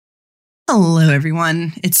Hello,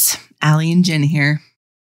 everyone. It's Allie and Jen here.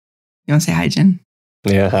 You want to say hi, Jen?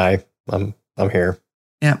 Yeah, hi. I'm here.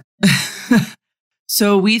 Yep.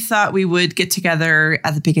 So we thought we would get together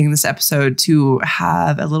at the beginning of this episode to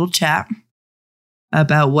have a little chat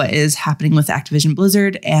about what is happening with Activision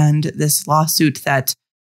Blizzard and this lawsuit that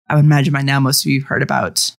I would imagine by now most of you have heard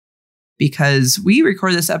about, because we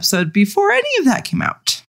recorded this episode before any of that came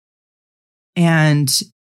out. And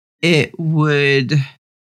it would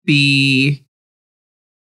be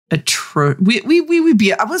we would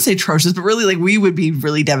be, I wouldn't say atrocious, but really, like, we would be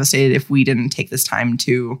really devastated if we didn't take this time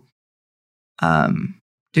to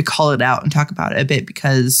call it out and talk about it a bit,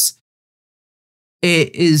 because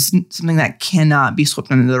it is something that cannot be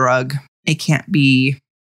swept under the rug. It can't be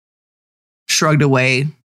shrugged away.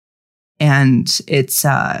 And it's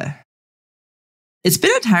been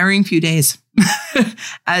a tiring few days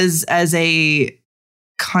as a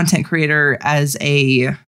content creator, as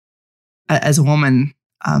a woman,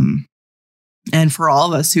 and for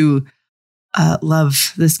all of us who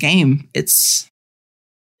love this game. It's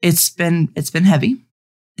been heavy.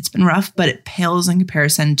 It's been rough, but it pales in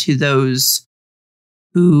comparison to those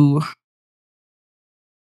who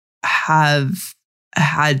have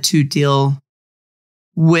had to deal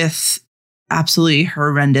with absolutely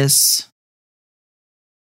horrendous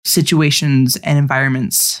situations and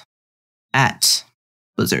environments at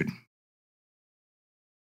Blizzard.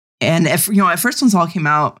 And at first when this all came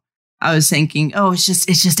out, I was thinking, oh, it's just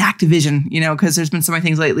Activision, because there's been so many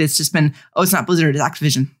things lately. It's just been, oh, it's not Blizzard, it's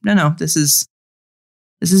Activision. No, this is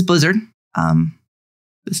Blizzard.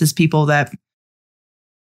 This is people that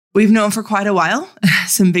we've known for quite a while.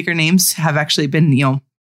 Some bigger names have actually been,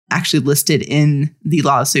 actually listed in the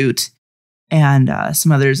lawsuit, and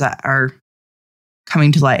some others that are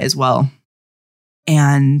coming to light as well.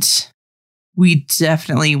 And we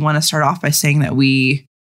definitely want to start off by saying that we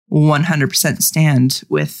 100% stand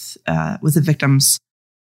with the victims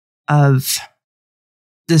of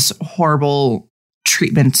this horrible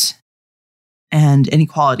treatment and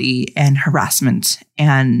inequality and harassment.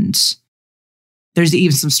 And there's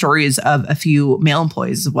even some stories of a few male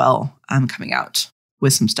employees as well coming out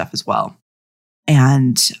with some stuff as well.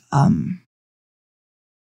 And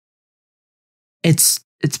it's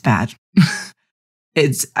bad.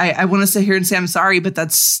 I want to sit here and say I'm sorry, but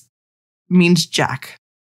that's means jack.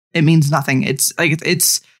 It means nothing. It's like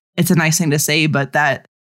it's a nice thing to say, but that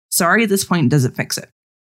sorry at this point doesn't fix it.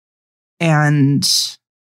 And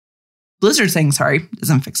Blizzard saying sorry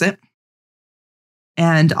doesn't fix it.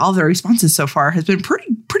 And all their responses so far has been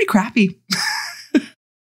pretty crappy.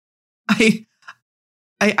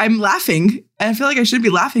 I'm laughing, and I feel like I should be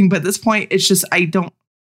laughing, but at this point, it's just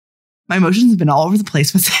my emotions have been all over the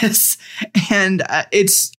place with this, and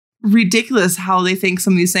it's ridiculous how they think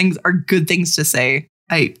some of these things are good things to say.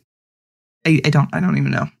 I don't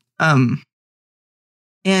even know.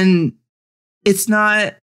 And it's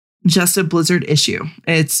not just a Blizzard issue.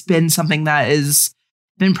 It's been something that has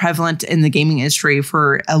been prevalent in the gaming industry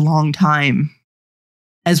for a long time,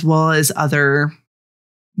 as well as other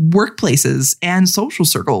workplaces and social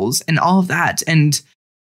circles and all of that. And,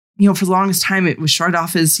 for the longest time, it was started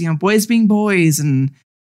off as, boys being boys, and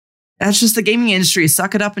that's just the gaming industry.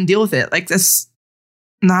 Suck it up and deal with it. Like, that's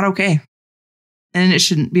not okay. And it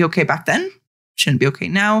shouldn't be okay back then. Shouldn't be okay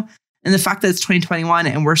now. And the fact that it's 2021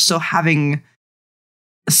 and we're still having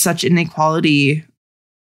such inequality,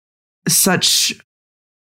 such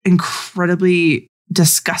incredibly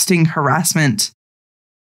disgusting harassment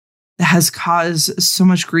that has caused so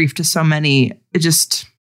much grief to so many, it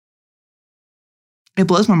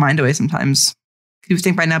blows my mind away sometimes. You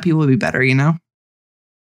think by now people would be better,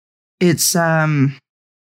 It's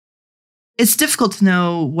difficult to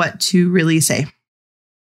know what to really say.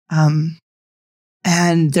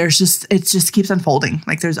 And it just keeps unfolding.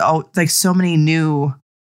 Like, there's so many new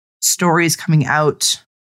stories coming out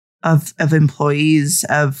of employees,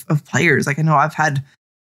 of players. Like, I know I've had,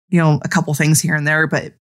 a couple things here and there,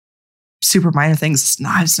 but super minor things. It's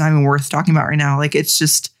not even worth talking about right now. Like, it's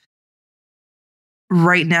just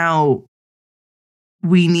right now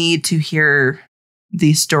we need to hear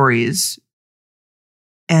these stories,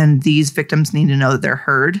 and these victims need to know that they're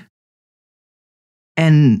heard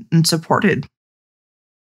and supported.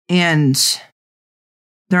 And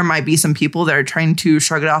there might be some people that are trying to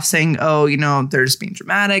shrug it off, saying, oh, they're just being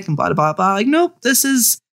dramatic and blah, blah, blah, blah. Like, nope, this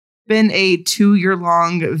has been a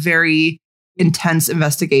 2-year-long, very intense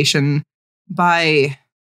investigation by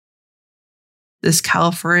this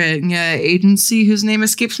California agency whose name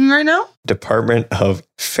escapes me right now. Department of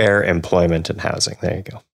Fair Employment and Housing. There you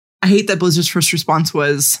go. I hate that Blizzard's first response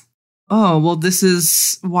was, oh, well, this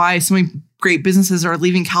is why so many great businesses are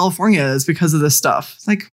leaving California is because of this stuff. It's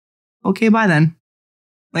like, okay, bye then.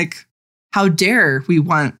 Like, how dare we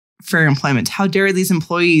want fair employment? How dare these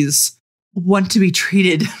employees want to be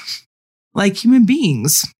treated like human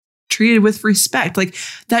beings, treated with respect? Like,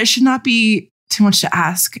 that should not be too much to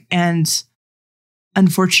ask. And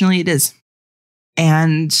unfortunately, it is.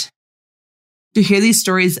 And to hear these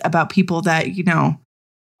stories about people that, you know,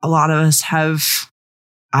 a lot of us have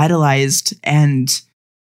idolized and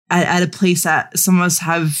at a place that some of us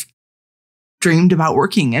have dreamed about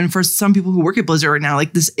working. And for some people who work at Blizzard right now,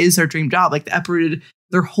 like, this is their dream job. Like, they uprooted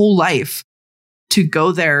their whole life to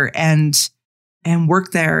go there and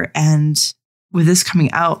work there. And with this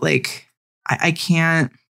coming out, like, I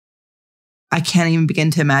can't even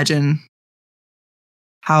begin to imagine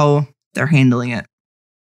how they're handling it.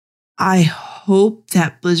 I hope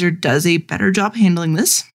that Blizzard does a better job handling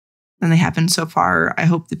this than they have been so far. I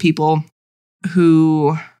hope the people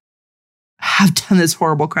who have done this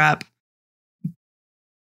horrible crap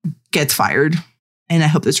gets fired. And I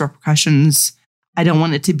hope there's repercussions. I don't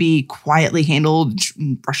want it to be quietly handled,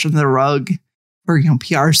 brushed under the rug for, you know,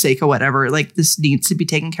 PR sake or whatever. Like, this needs to be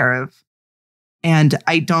taken care of. And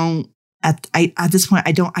I don't, at this point,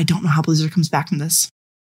 I don't know how Blizzard comes back from this.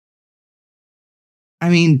 I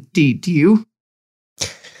mean, do you?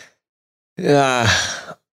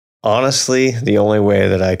 Honestly, the only way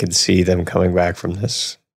that I could see them coming back from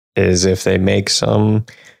this is if they make some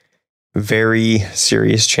very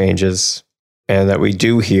serious changes, and that we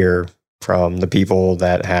do hear from the people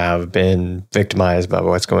that have been victimized by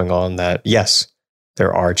what's going on that, yes,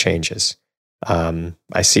 there are changes. I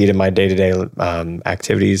see it in my day-to-day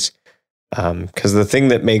activities, because the thing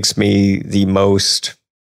that makes me the most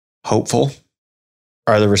hopeful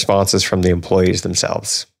are the responses from the employees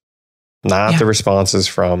themselves, not the responses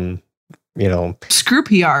from, you know, screw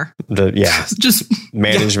PR. Just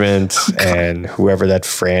management and whoever that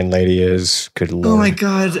Fran lady is. Good Lord. Oh my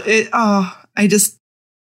God. That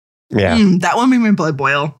one made my blood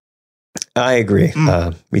boil. I agree.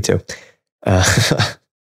 Me too.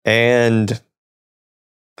 And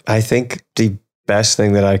I think the best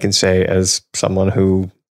thing that I can say as someone who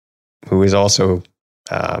is also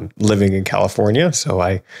living in California, so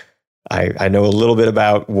I know a little bit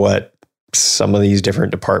about what some of these different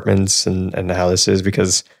departments and how this is,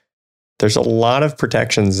 because there's a lot of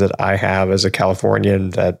protections that I have as a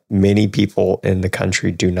Californian that many people in the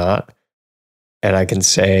country do not. And I can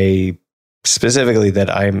say specifically that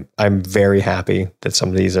I'm very happy that some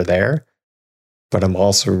of these are there, but I'm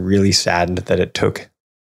also really saddened that it took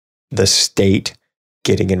the state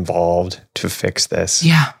getting involved to fix this.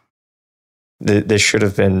 Yeah. This should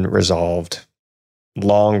have been resolved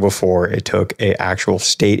long before it took an actual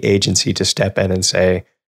state agency to step in and say,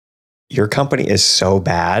 your company is so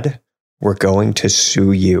bad, we're going to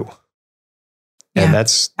sue you. Yeah,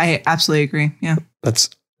 and I absolutely agree. Yeah. That's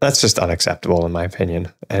just unacceptable in my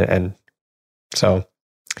opinion. And so,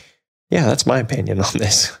 yeah, that's my opinion on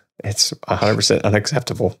this. It's 100%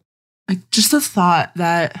 unacceptable. Like, just the thought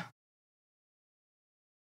that, I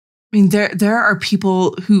mean, there are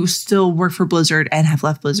people who still work for Blizzard and have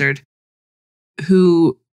left Blizzard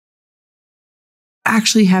who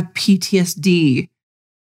actually have PTSD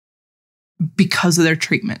because of their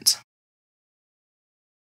treatment.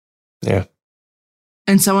 Yeah.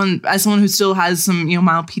 And as someone who still has some, you know,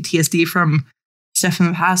 mild PTSD from stuff in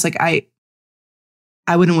the past, like, I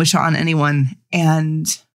wouldn't wish it on anyone. And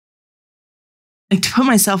like, to put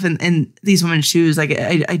myself in these women's shoes, like,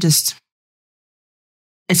 I just,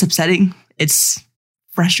 it's upsetting. It's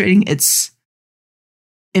frustrating. It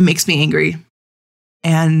makes me angry.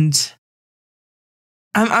 And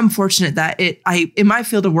I'm fortunate that in my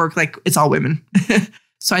field of work, like, it's all women.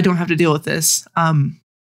 So I don't have to deal with this.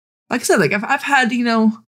 Like I said, like, I've had, you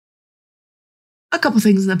know, a couple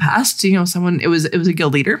things in the past, you know, it was a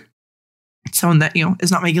guild leader, someone that, you know, is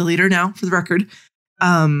not my guild leader now, for the record.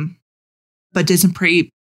 But did some pretty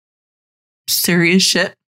serious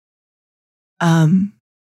shit.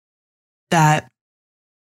 That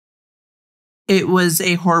it was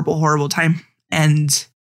a horrible, horrible time. And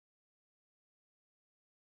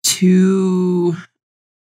to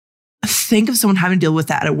think of someone having to deal with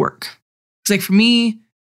that at work. It's like, for me,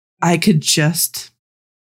 I could just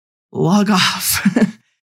log off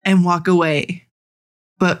and walk away.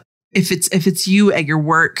 But if it's you at your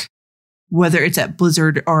work, whether it's at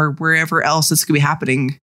Blizzard or wherever else this could be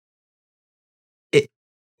happening,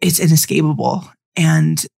 it's inescapable.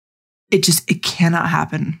 And it cannot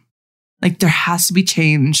happen. Like, there has to be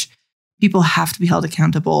change. People have to be held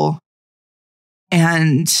accountable.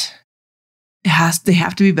 And they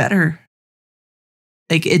have to be better.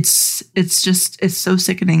 Like, it's so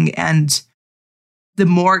sickening. And the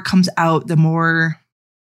more it comes out, the more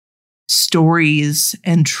stories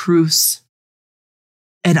and truths.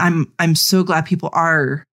 And I'm so glad people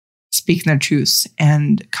are speaking their truths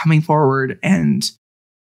and coming forward and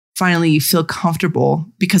finally feel comfortable,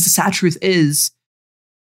 because the sad truth is,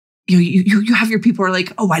 you have your people who are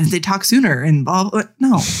like, oh, why didn't they talk sooner? And blah, blah, blah.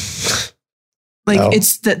 No.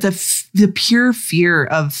 It's the pure fear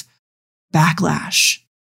of backlash.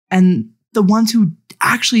 And the ones who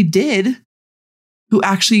actually did, who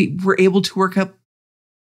actually were able to work up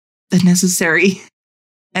the necessary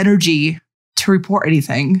energy to report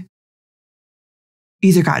anything,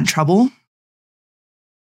 either got in trouble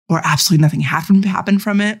or absolutely nothing happened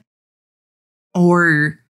from it,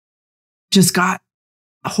 or just got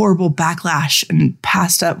horrible backlash and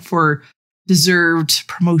passed up for deserved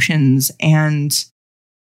promotions, and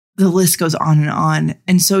the list goes on and on.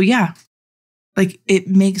 And so, yeah, like it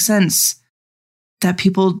makes sense that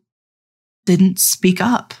people didn't speak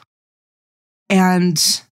up. And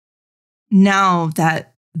now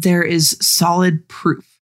that there is solid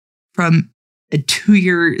proof from a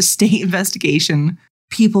 2-year state investigation,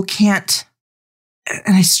 people can't,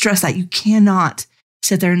 and I stress that, you cannot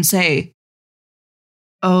sit there and say,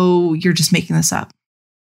 oh, you're just making this up,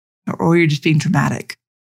 or you're just being dramatic.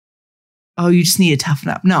 Oh, you just need to toughen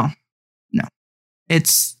up. No,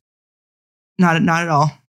 it's not at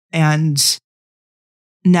all. And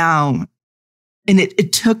now, and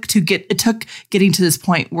it took getting to this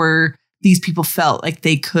point where these people felt like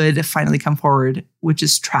they could finally come forward, which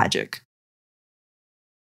is tragic.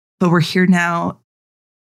 But we're here now.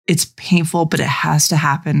 It's painful, but it has to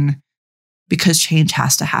happen because change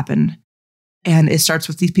has to happen. And it starts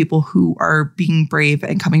with these people who are being brave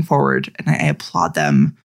and coming forward. And I applaud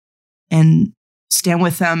them and stand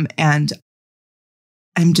with them. And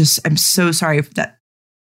I'm so sorry that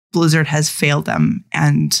Blizzard has failed them.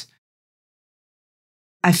 And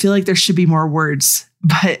I feel like there should be more words,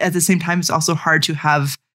 but at the same time, it's also hard to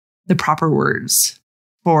have the proper words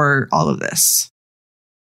for all of this.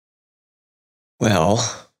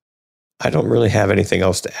 Well, I don't really have anything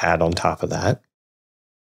else to add on top of that,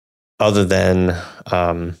 other than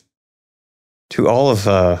to all of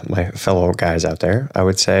my fellow guys out there, I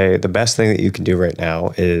would say the best thing that you can do right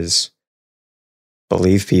now is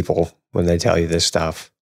believe people when they tell you this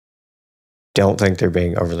stuff. Don't think they're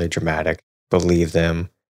being overly dramatic. Believe them,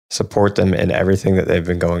 support them in everything that they've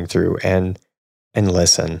been going through, and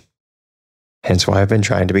listen. Hence why I've been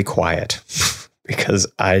trying to be quiet, because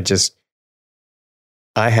I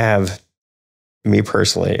have, me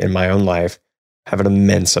personally, in my own life, have an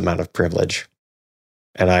immense amount of privilege.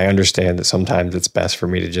 And I understand that sometimes it's best for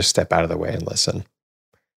me to just step out of the way and listen.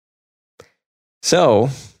 So,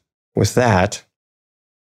 with that,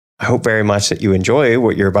 I hope very much that you enjoy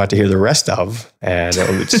what you're about to hear the rest of. And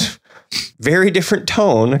it's very different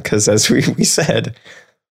tone, because as we said,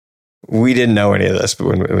 we didn't know any of this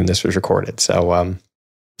when this was recorded. So,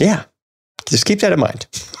 yeah, just keep that in mind.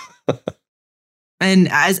 And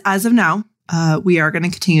as of now, we are going to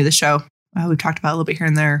continue the show. We've talked about a little bit here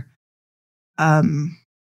and there.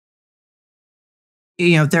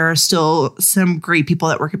 There are still some great people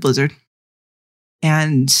that work at Blizzard.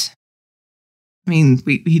 And I mean,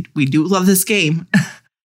 we do love this game.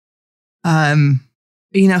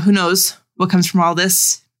 Who knows what comes from all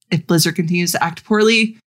this if Blizzard continues to act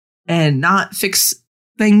poorly and not fix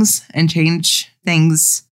things and change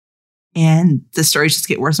things, and the stories just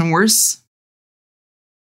get worse and worse.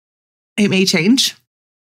 It may change.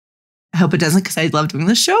 I hope it doesn't, because I love doing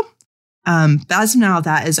this show. But as of now,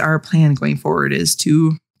 that is our plan going forward, is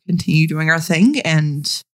to continue doing our thing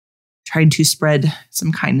and trying to spread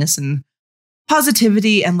some kindness and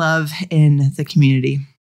positivity and love in the community.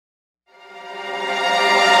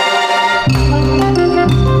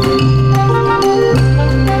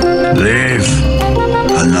 Live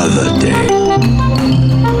another day.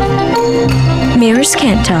 Mirrors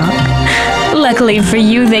can't talk. Luckily for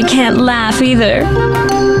you, they can't laugh either.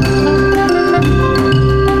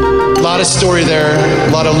 A lot of story there,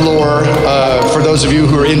 a lot of lore. For those of you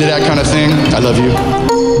who are into that kind of thing, I love you.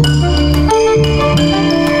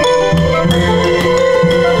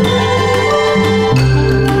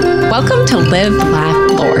 Welcome to Live,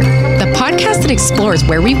 Laugh, Lore, the podcast that explores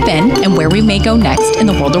where we've been and where we may go next in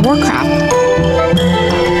the world of Warcraft.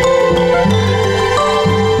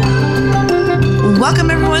 Welcome,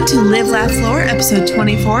 everyone, to Live, Laugh, Lore, episode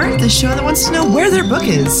 24, the show that wants to know where their book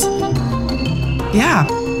is. Yeah,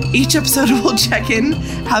 each episode we'll check in,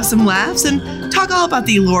 have some laughs, and talk all about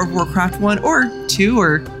the lore of Warcraft 1 or 2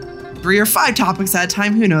 or 3 or 5 topics at a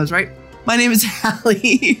time. Who knows, right? My name is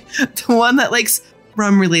Hallie, the one that likes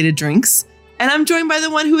rum-related drinks. And I'm joined by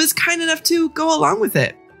the one who is kind enough to go along with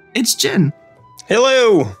it. It's Jen.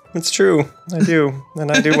 Hello. It's true. I do.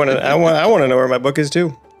 And I do want to, I want to know where my book is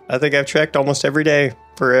too. I think I've checked almost every day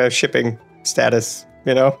for shipping status,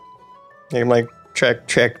 you know? I'm like, track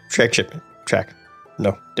shipment. Track.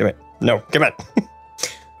 No, damn it. No, come on.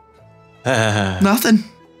 Nothing.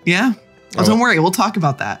 Yeah. Oh, don't worry. We'll talk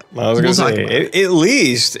about that. I was going to say, at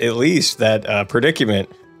least that predicament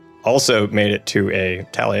also made it to a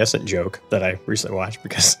Taliesin joke that I recently watched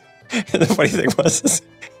because the funny thing was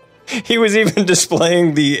he was even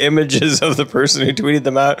displaying the images of the person who tweeted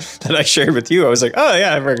them out that I shared with you. I was like, oh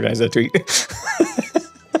yeah, I recognize that tweet.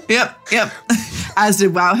 Yep. As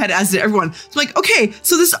did Wowhead, as did everyone. So I'm like, okay,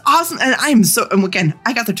 so this is awesome. And and again,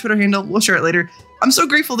 I got their Twitter handle. We'll share it later. I'm so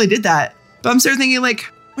grateful they did that. But I'm sort of thinking like,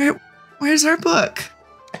 where's our book?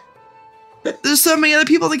 There's so many other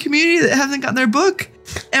people in the community that haven't gotten their book.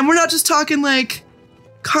 And we're not just talking like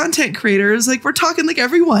content creators, like we're talking like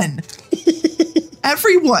everyone.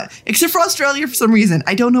 Everyone, except for Australia for some reason.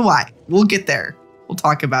 I don't know why. We'll get there. We'll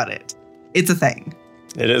talk about it. It's a thing.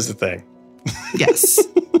 It is a thing. Yes.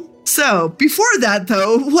 So before that,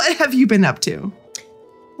 though, what have you been up to?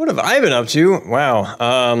 What have I been up to? Wow.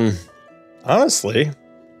 Honestly,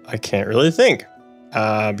 I can't really think.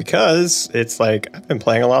 Because it's like I've been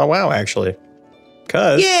playing a lot of WoW, actually.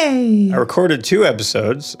 Because I recorded 2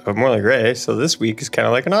 episodes of More Like Gray, so this week is kind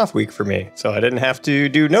of like an off week for me. So I didn't have to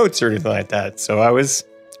do notes or anything like that. So I was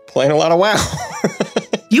playing a lot of WoW.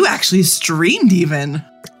 You actually streamed even.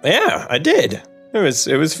 Yeah, I did. It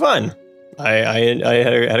was fun. I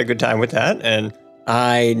had a good time with that, and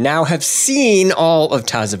I now have seen all of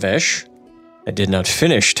Tazavesh. I did not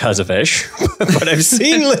finish Tazavesh, but I've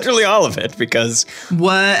seen literally all of it because...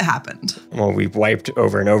 What happened? Well, we wiped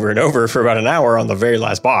over and over and over for about an hour on the very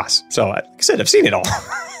last boss. So, like I said, I've seen it all.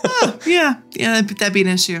 Oh, yeah, that'd be an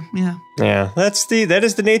issue, yeah. Yeah, that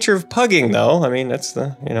is the nature of pugging, though. I mean, that's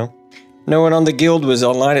the, no one on the guild was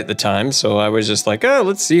online at the time, so I was just like, oh,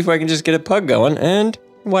 let's see if I can just get a pug going, and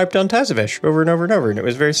wiped on Tazavesh over and over and over, and it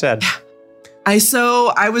was very sad. I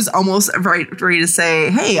was almost ready to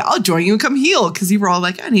say, hey, I'll join you and come heal, because you were all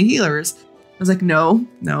like, I need healers. I was like, no,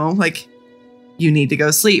 like, you need to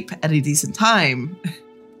go sleep at a decent time.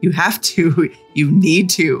 You have to, you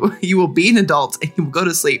need to, you will be an adult and you will go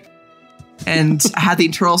to sleep. And I had the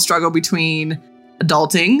internal struggle between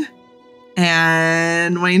adulting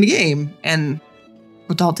and winning the game, and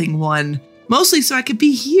adulting won mostly so I could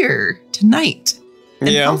be here tonight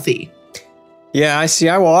and healthy. Yeah, I see.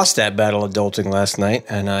 I lost that battle adulting last night,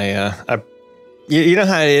 and you know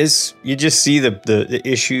how it is. You just see the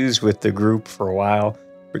issues with the group for a while.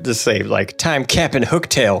 Just say like time cap and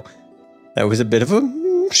hooktail. That was a bit of a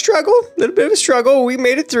little bit of a struggle. We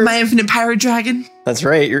made it through. My infinite pirate dragon. That's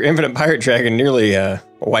right. Your infinite pirate dragon nearly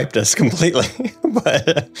wiped us completely,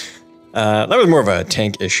 but that was more of a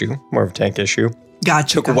tank issue.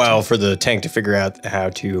 Gotcha. Took a while for the tank to figure out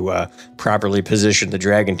how to properly position the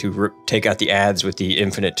dragon to take out the ads with the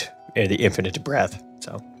infinite breath.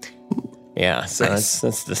 So, yeah. So nice.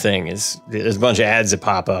 That's the thing is there's a bunch of ads that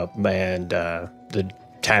pop up, and the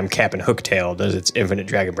time cap and hooktail does its infinite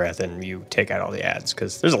dragon breath, and you take out all the ads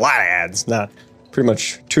because there's a lot of ads. Not pretty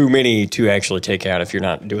much too many to actually take out if you're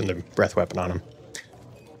not doing the breath weapon on them.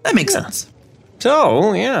 That makes sense.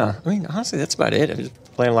 So yeah, I mean honestly, that's about it. I'm just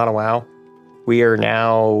playing a lot of WoW. We are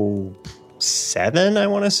now 7, I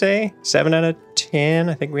want to say. 7 out of 10.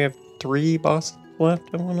 I think we have 3 bosses left,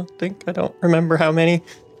 I want to think. I don't remember how many.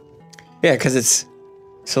 Yeah, because it's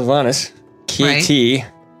Sylvanas, KT,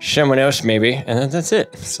 someone else maybe, and then that's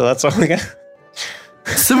it. So that's all we got.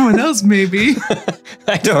 Someone else maybe?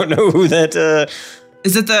 I don't know who that...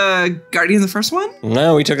 Is it the Guardian, the first one?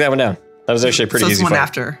 No, we took that one down. That was actually a pretty easy one fight.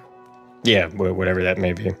 After. Yeah, whatever that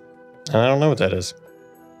may be. I don't know what that is.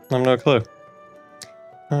 I have no clue.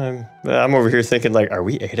 I'm over here thinking, like, are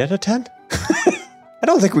we 8 out of 10? I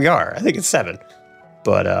don't think we are. I think it's 7.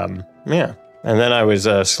 But, yeah. And then I was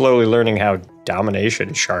slowly learning how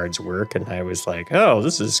domination shards work, and I was like, oh,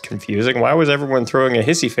 this is confusing. Why was everyone throwing a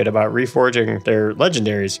hissy fit about reforging their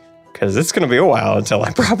legendaries? Because it's going to be a while until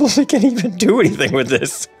I probably can even do anything with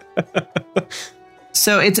this.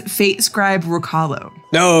 So it's Fate Scribe Rocalo.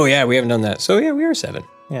 No, yeah, we haven't done that. So, yeah, we are 7.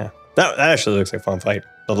 Yeah. That actually looks like a fun fight.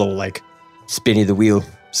 The little, like, spinny the wheel.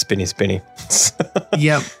 Spinny.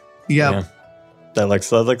 Yep. Yeah. That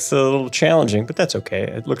looks a little challenging, but that's okay.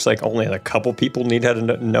 It looks like only a couple people need to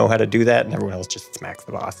know how to do that, and everyone else just smacks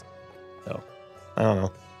the boss. So, I don't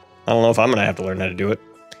know. I don't know if I'm going to have to learn how to do it.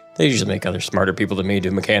 They usually make other smarter people than me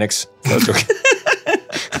do mechanics. So it's okay.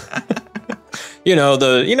 You know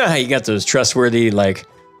how you got those trustworthy, like,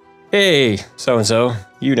 hey, so-and-so,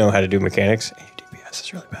 you know how to do mechanics. ADPS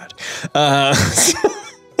is really bad.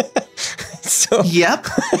 So Yep.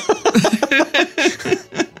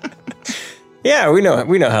 yeah, we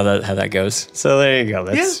know how that goes. So there you go.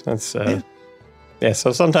 Yeah.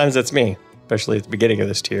 So sometimes it's me, especially at the beginning of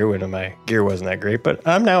this tier when my gear wasn't that great. But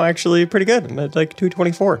I'm now actually pretty good. I'm at like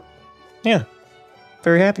 224. Yeah,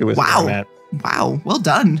 very happy with where I'm at. Wow. Well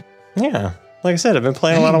done. Yeah, like I said, I've been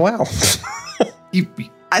playing a lot of WoW.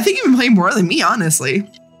 I think you've been playing more than me, honestly.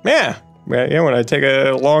 Yeah. When I take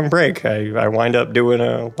a long break, I wind up doing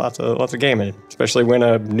lots of gaming, especially when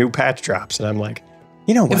a new patch drops, and I'm like,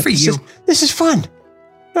 you know what? Good for you. This is fun.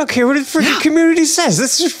 I don't care what the freaking community says.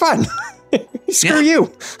 This is fun. Screw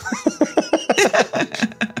you.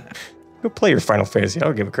 Go play your Final Fantasy. I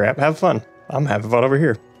don't give a crap. Have fun. I'm having fun over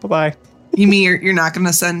here. Bye-bye. You mean you're not going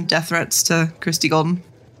to send death threats to Christy Golden?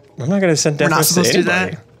 I'm not going to send death threats to anybody. Do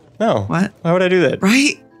that? No. What? Why would I do that?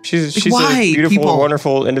 Right? She's why? a beautiful, People.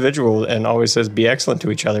 wonderful individual and always says be excellent to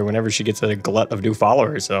each other whenever she gets a glut of new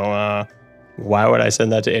followers. So why would I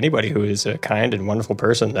send that to anybody who is a kind and wonderful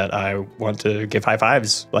person that I want to give high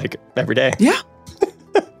fives like every day? Yeah.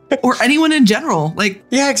 Or anyone in general. Like,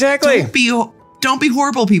 yeah, exactly. Don't be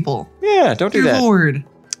horrible people. Yeah, don't do Dear that. Lord.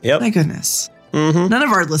 Yep. My goodness. Mm-hmm. None of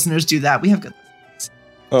our listeners do that. We have good.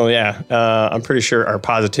 Oh, yeah. I'm pretty sure our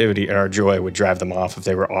positivity and our joy would drive them off if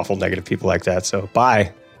they were awful, negative people like that. So,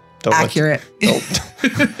 bye. Accurate.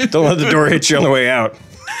 Don't let the door hit you on the way out.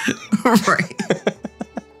 Right.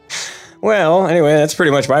 Well, anyway, that's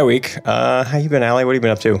pretty much my week. How you been, Allie? What have you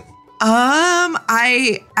been up to?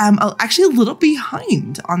 I am actually a little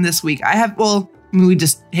behind on this week. We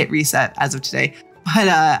just hit reset as of today, but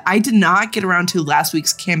I did not get around to last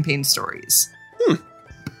week's campaign stories,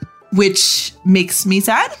 which makes me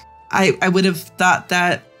sad. I would have thought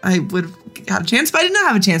that I would have had a chance, but I did not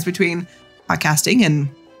have a chance between podcasting and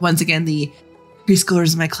once again, the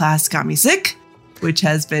preschoolers in my class got me sick, which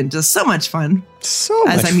has been just so much fun.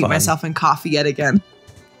 As I meet myself in coffee yet again.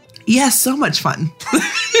 Yes, so much fun.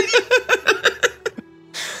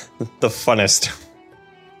 The funnest.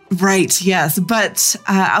 Right, yes. But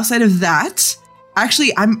outside of that,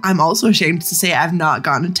 actually, I'm also ashamed to say I've not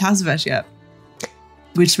gotten to Tazavesh yet,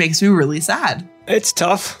 which makes me really sad. It's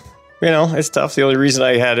tough. It's tough. The only reason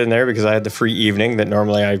I had in there because I had the free evening that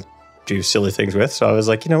normally I do silly things with. So I was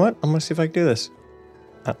like, you know what? I'm going to see if I can do this.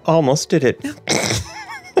 I almost did it. Yeah.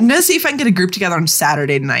 I'm going to see if I can get a group together on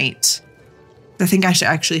Saturday night. I think I should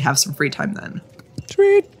actually have some free time then.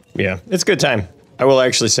 Sweet. Yeah, it's a good time. I will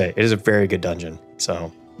actually say it is a very good dungeon.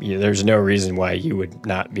 So there's no reason why you would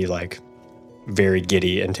not be like very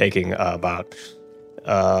giddy and taking about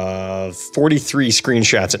 43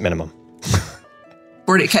 screenshots at minimum.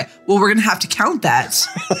 40. Okay. Well, we're going to have to count that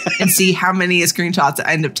and see how many screenshots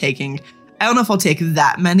I end up taking. I don't know if I'll take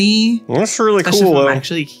that many. Well, that's really especially cool, if though. I'm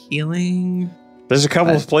actually healing. There's a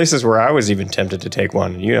couple of places where I was even tempted to take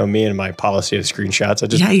one. Me and my policy of screenshots.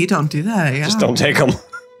 You don't do that. Yeah. Just don't take them.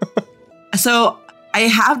 So I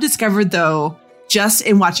have discovered, though, just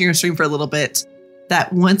in watching your stream for a little bit,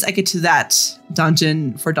 that once I get to that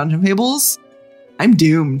dungeon for Dungeon Fables, I'm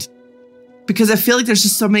doomed. Because I feel like there's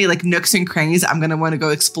just so many like nooks and crannies I'm going to want to go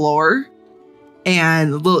explore.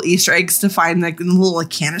 And little Easter eggs to find, like little like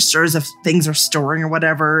canisters of things are storing or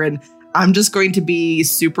whatever. And I'm just going to be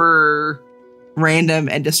super random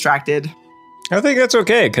and distracted. I think that's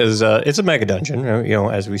okay because it's a mega dungeon,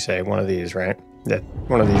 as we say, one of these, right? Yeah,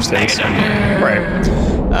 one of these things, right?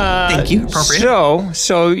 Thank you. Appropriate.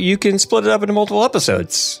 So you can split it up into multiple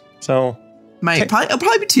episodes. So it'll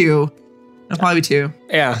probably be two.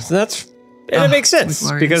 Yeah, so it makes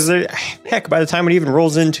sense because heck, by the time it even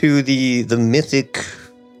rolls into the Mythic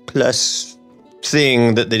Plus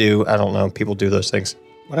thing that they do, I don't know, people do those things,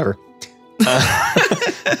 whatever.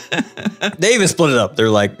 They even split it up. They're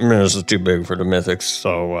like, this is too big for the Mythics,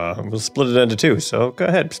 so we'll split it into two. So go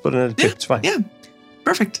ahead, split it into two. It's fine. Yeah,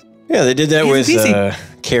 perfect. Yeah, they did that with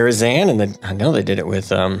Karazhan, and then I know they did it with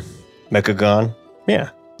Mechagon. Yeah.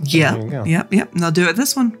 Yep. And they'll do it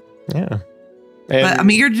this one. Yeah. But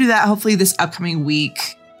I'm eager to do that hopefully this upcoming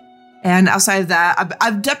week. And outside of that,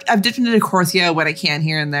 I've dipped into Korthia when I can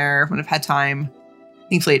here and there when I've had time.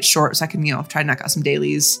 Thankfully it's short, so I can try to knock out some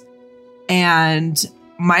dailies. And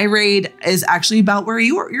my raid is actually about where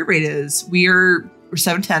your raid is. We're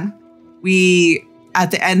 710. We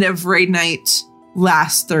at the end of raid night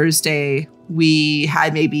last Thursday, we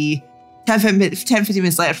had maybe 10-15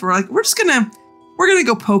 minutes left. We're like, we're gonna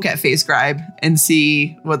go poke at Face Scribe and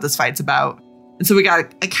see what this fight's about. And so we got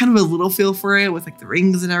a kind of a little feel for it with like the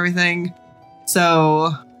rings and everything.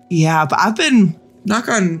 So yeah, but I've been I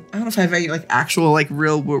don't know if I have any like actual like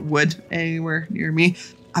real wood anywhere near me.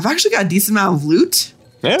 I've actually got a decent amount of loot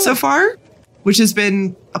so far, which has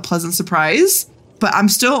been a pleasant surprise. But I'm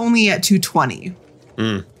still only at 220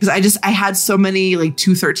 because I had so many like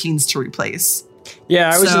 213s to replace.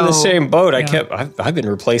 Yeah, I was in the same boat. I've been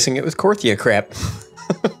replacing it with Korthia crap.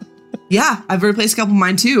 Yeah, I've replaced a couple of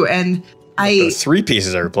mine too, and the 3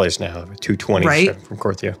 pieces I replaced now, 220 from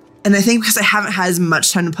Korthia. And I think because I haven't had as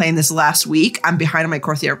much time to play in this last week, I'm behind on my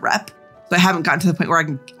Korthia rep. So I haven't gotten to the point where I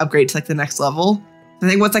can upgrade to like the next level. I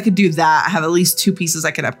think once I could do that, I have at least 2 pieces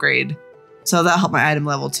I can upgrade. So that'll help my item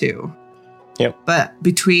level too. Yep. But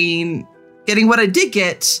between getting what I did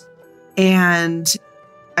get and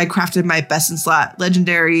I crafted my best in slot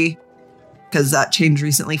legendary because that changed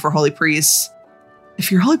recently for Holy Priest.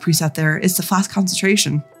 If you're a Holy Priest out there, it's the Flask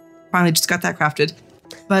Concentration. Finally just got that crafted.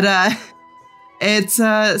 But it's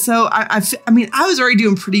so I mean, I was already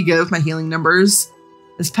doing pretty good with my healing numbers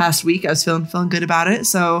this past week. I was feeling good about it.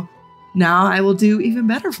 So now I will do even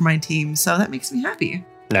better for my team. So that makes me happy.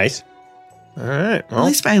 Nice. All right. Well, at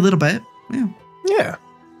least by a little bit. Yeah.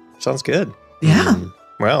 Sounds good. Yeah.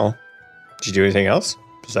 Well, did you do anything else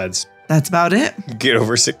besides? That's about it. Get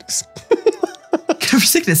over sickness. Get over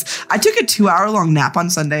sickness. I took a 2-hour-long nap on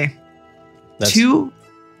Sunday. 2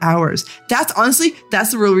 hours. That's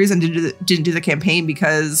the real reason I didn't do the campaign,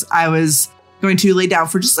 because I was going to lay down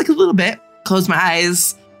for just like a little bit, close my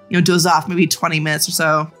eyes, doze off maybe 20 minutes or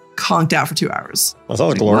so, conked out for 2 hours. That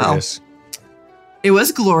sounds glorious. Wow. It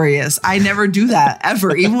was glorious. I never do that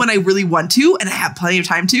ever. Even when I really want to and I have plenty of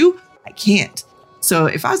time to, I can't. So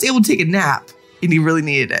if I was able to take a nap and you really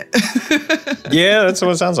needed it. Yeah, that's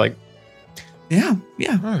what it sounds like. Yeah.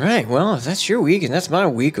 All right. Well, if that's your week and that's my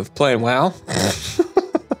week of playing WoW.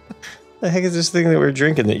 The heck is this thing that we're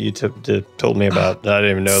drinking that you told me about? I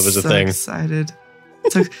didn't even know it was a thing. Excited.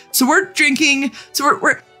 So we're drinking. So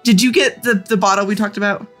we're. Did you get the bottle we talked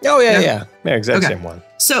about? Oh yeah. Exact same one.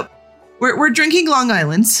 So we're drinking Long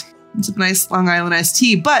Island's. It's a nice Long Island iced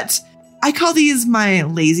tea, but I call these my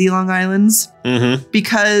lazy Long Islands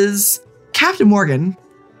because Captain Morgan,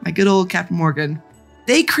 my good old Captain Morgan,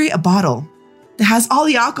 they create a bottle that has all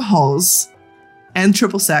the alcohols and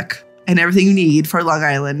triple sec and everything you need for Long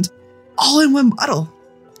Island, all in one bottle.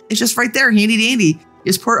 It's just right there, handy dandy. You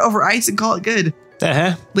just pour it over ice and call it good.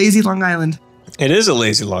 Lazy Long Island. It is a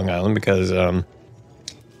lazy Long Island because I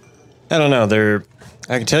don't know.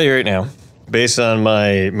 I can tell you right now, based on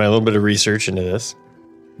my little bit of research into this,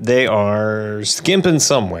 they are skimping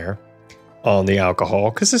somewhere on the alcohol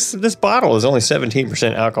because this bottle is only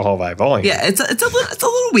 17% alcohol by volume. Yeah, it's a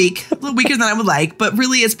little weak, a little weaker than I would like, but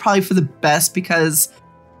really it's probably for the best because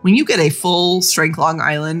when you get a full strength Long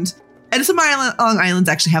Island, and some Long Islands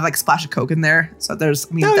actually have like a splash of Coke in there, so there's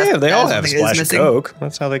they all have a splash of Coke.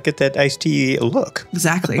 That's how they get that iced tea look.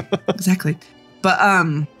 Exactly.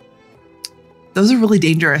 But those are really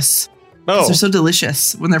dangerous. Oh, they're so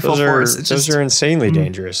delicious when they're full force. Those are insanely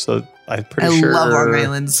dangerous. So I'm pretty sure. I love Long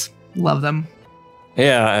Islands. Love them.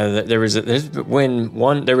 Yeah, there was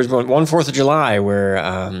one 4th of July where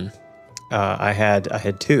I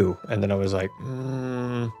had 2, and then I was like,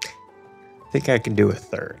 I think I can do a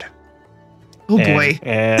 3rd. Oh boy!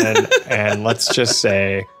 And let's just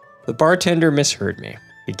say the bartender misheard me.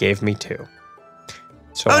 He gave me 2,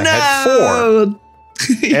 so I had 4.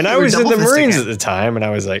 And I was in the Marines at the time, and I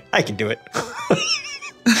was like, I can do it.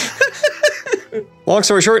 Long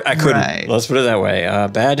story short, I couldn't. Right. Let's put it that way.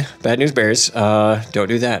 Bad news bears. Don't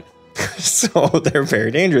do that. So they're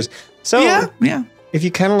very dangerous. So yeah. If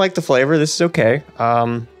you kind of like the flavor, this is okay.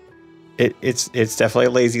 It's definitely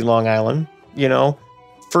a lazy Long Island.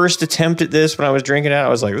 First attempt at this when I was drinking it, I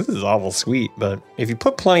was like, this is awful sweet. But if you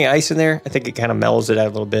put plenty of ice in there, I think it kind of mellows it out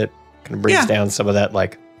a little bit. Kind of brings down some of that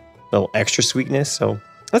like little extra sweetness. So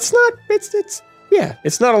it's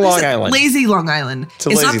not a Long Island. Lazy Long Island.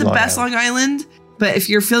 It's not the best Long Island, but if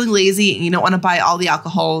you're feeling lazy and you don't want to buy all the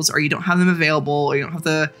alcohols or you don't have them available or you don't have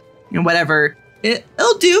the, whatever,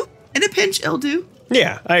 it'll do. In a pinch, it'll do.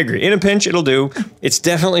 Yeah, I agree. In a pinch, it'll do. It's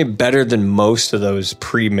definitely better than most of those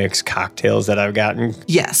pre-mixed cocktails that I've gotten.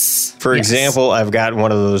 Yes. For example, I've gotten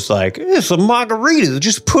one of those like, it's a margarita.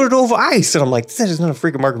 Just put it over ice. And I'm like, that is not a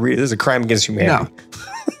freaking margarita. This is a crime against humanity. No.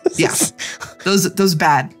 Yeah. Those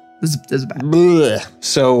bad. Those are bad. Blech.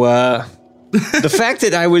 So the fact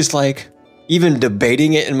that I was like even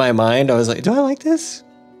debating it in my mind, I was like, do I like this?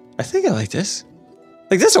 I think I like this.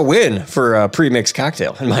 Like, that's a win for a pre-mixed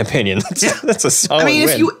cocktail, in my opinion. That's a solid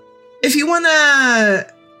win. If you want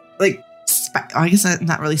to, like, I guess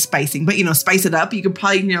not really spicing, but, spice it up, you could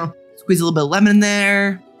probably, squeeze a little bit of lemon in there,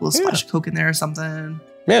 a little splash of Coke in there or something.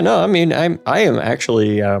 Yeah, no, I mean, I am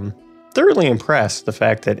actually thoroughly impressed the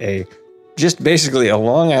fact that a just basically a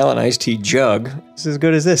Long Island iced tea jug. It's as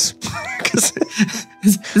good as this.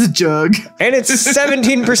 It's a jug. And it's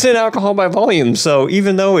 17% alcohol by volume. So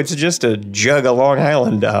even though it's just a jug of Long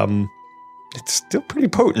Island, it's still pretty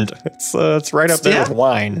potent. It's right up there with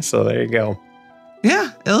wine. So there you go.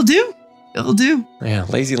 Yeah, it'll do. It'll do. Yeah,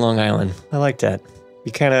 lazy Long Island. I like that.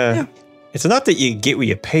 You kind of, it's not that you get what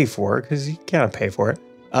you pay for, because you kind of pay for it.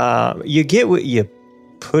 You get what you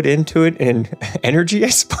put into it in energy, I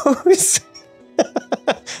suppose.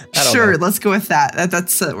 Sure, let's go with that.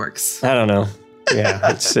 That works. I don't know.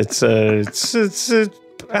 Yeah, it's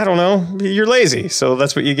I don't know. You're lazy, so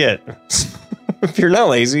that's what you get. If you're not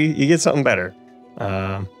lazy, you get something better.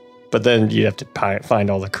 But then you have to find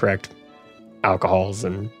all the correct alcohols,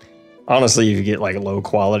 and honestly, if you get like low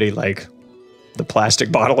quality, like the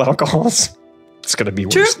plastic bottle alcohols, it's gonna be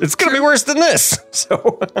worse. It's gonna be worse than this.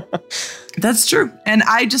 So that's true. And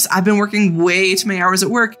I've been working way too many hours at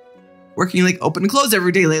work, working like open and close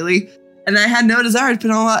every day lately. And I had no desire to put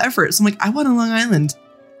in a lot of effort. So I'm like, I want a Long Island.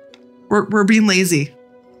 We're being lazy.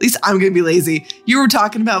 At least I'm going to be lazy. You were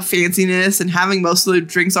talking about fanciness and having most of the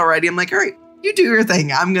drinks already. I'm like, all right, you do your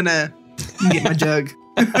thing. I'm going to get my jug.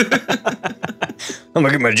 I'm going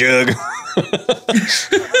to get my jug.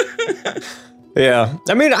 Yeah.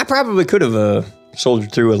 I mean, I probably could have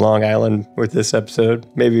soldiered through a Long Island with this episode,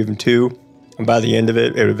 maybe even 2. And by the end of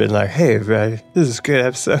it, it would have been like, hey, everybody, this is a good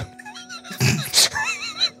episode.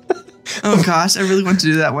 Oh gosh, I really want to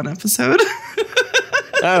do that one episode.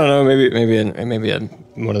 I don't know, maybe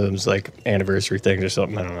one of them's like anniversary things or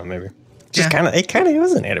something. I don't know, maybe. Just it kind of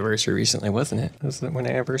was an anniversary recently, wasn't it? It was one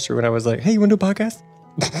anniversary when I was like, hey, you want to do a podcast?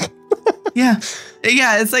 Yeah,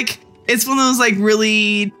 it's like it's one of those like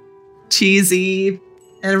really cheesy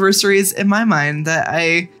anniversaries in my mind that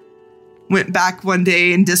I went back one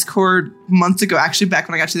day in Discord months ago, actually back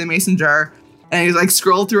when I got to the Mason jar. And I like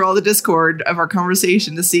scrolled through all the Discord of our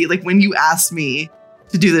conversation to see like when you asked me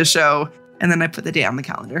to do this show. And then I put the day on the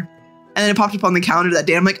calendar. And then it popped up on the calendar that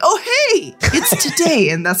day. I'm like, oh, hey, it's today.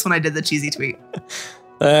 And that's when I did the cheesy tweet.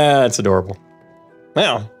 That's adorable.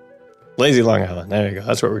 Well, lazy Long Island. There you go.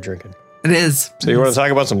 That's what we're drinking. It is. So you want to talk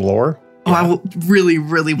about some lore? Oh, I really,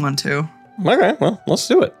 really want to. Okay, well, let's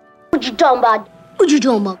do it. What you talking about? What you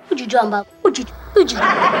talking about? What you talking about? What you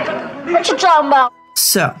talking about?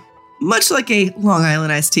 So, much like a Long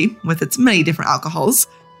Island iced tea with its many different alcohols,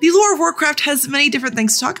 the lore of Warcraft has many different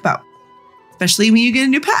things to talk about, especially when you get a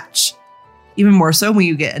new patch. Even more so when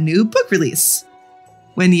you get a new book release.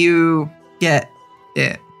 When you get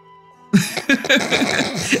it.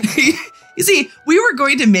 You see, we were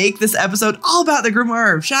going to make this episode all about the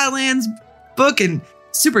Grimoire of Shadowlands book and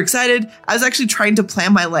super excited. I was actually trying to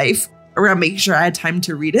plan my life around making sure I had time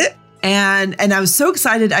to read it. And I was so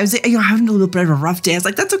excited. I was having a little bit of a rough day. I was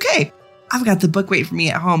like, that's okay. I've got the book waiting for me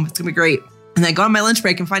at home. It's going to be great. And then I go on my lunch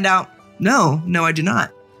break and find out, no, I do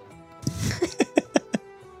not.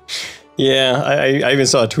 Yeah, I even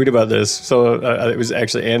saw a tweet about this. So it was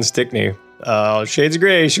actually Anne Stickney, Shades of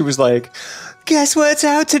Grey. She was like, guess what's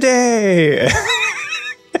out today?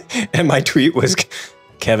 And my tweet was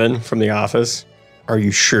Kevin from The Office. Are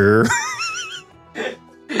you sure?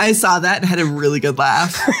 I saw that and had a really good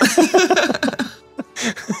laugh.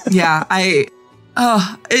 Yeah,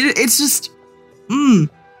 it's just, I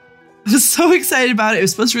was so excited about it. It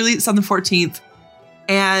was supposed to release on the 14th.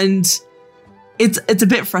 And it's a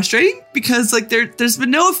bit frustrating because like there's been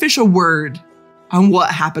no official word on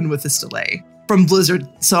what happened with this delay from Blizzard.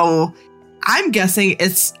 So I'm guessing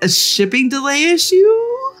it's a shipping delay issue.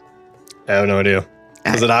 I have no idea.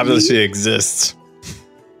 Because it obviously exists.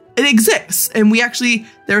 It exists. And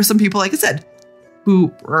there are some people, like I said,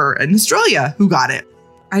 who were in Australia who got it.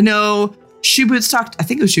 I know Shoeboots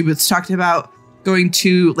talked about going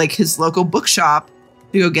to like his local bookshop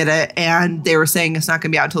to go get it. And they were saying it's not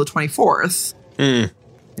going to be out until the 24th.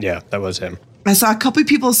 Yeah, that was him. I saw a couple of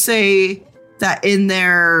people say that in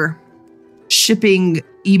their shipping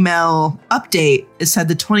email update, it said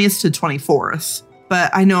the 20th to 24th. But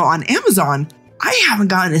I know on Amazon, I haven't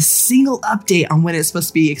gotten a single update on when it's supposed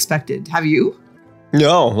to be expected. Have you?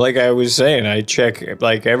 No, like I was saying, I check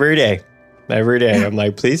like every day. Yeah. I'm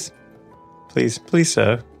like, please,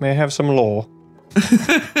 sir, may I have some lore?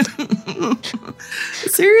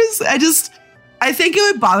 Seriously, I think it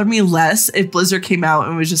would bother me less if Blizzard came out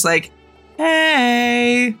and was just like,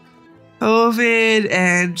 hey, COVID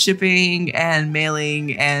and shipping and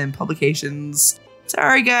mailing and publications.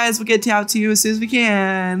 Sorry, guys, we'll get out to you as soon as we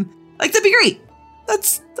can. Like, that'd be great.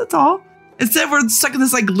 That's all. Instead, we're stuck in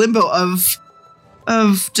this like limbo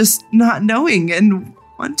of just not knowing and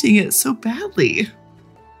wanting it so badly.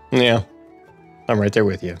 Yeah, I'm right there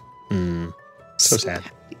with you. So sad.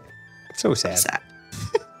 So sad.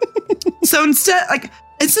 So instead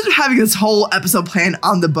of having this whole episode planned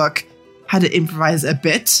on the book, had to improvise a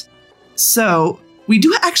bit. So we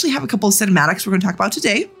do actually have a couple of cinematics we're going to talk about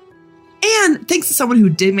today. And thanks to someone who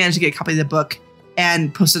did manage to get a copy of the book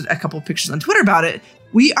and posted a couple of pictures on Twitter about it,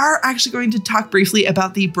 we are actually going to talk briefly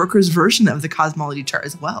about the broker's version of the cosmology chart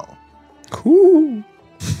as well. Cool.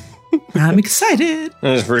 I'm excited.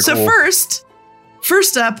 That's pretty cool. So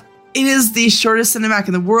first up, it is the shortest cinematic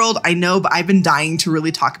in the world. I know, but I've been dying to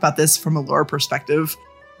really talk about this from a lore perspective.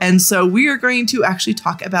 And so we are going to actually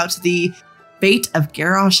talk about the Fate of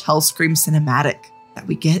Garrosh Hellscream cinematic that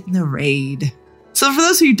we get in the raid. So for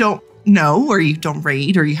those who don't know, or you don't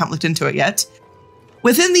raid, or you haven't looked into it yet,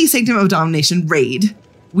 within the Sanctum of Domination raid,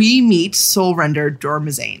 we meet Soul Render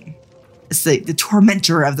Dormizane. It's the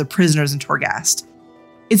tormentor of the prisoners in Torghast.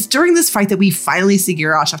 It's during this fight that we finally see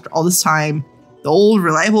Garrosh after all this time, the old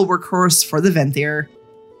reliable workhorse for the Venthyr.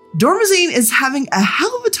 Dormizane is having a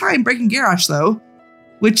hell of a time breaking Garrosh though,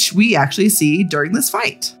 which we actually see during this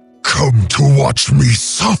fight. Come to watch me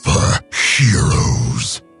suffer,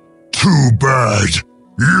 heroes. Too bad.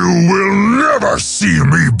 You will never see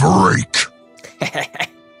me break.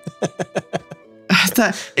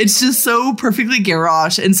 It's just so perfectly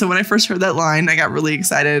Garrosh. And so when I first heard that line, I got really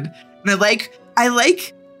excited. And I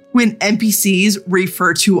like when NPCs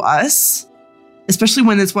refer to us, especially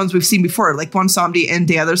when it's ones we've seen before, like Bonsomdi and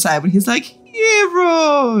Day Other Side, when he's like,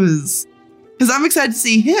 heroes. Because I'm excited to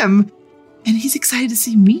see him, and he's excited to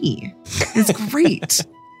see me. It's great.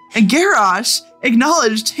 And Garrosh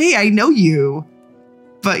acknowledged, hey, I know you,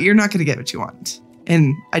 but you're not going to get what you want.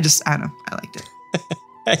 And I don't know. I liked it.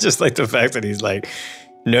 I just like the fact that he's like,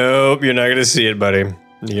 nope, you're not going to see it, buddy.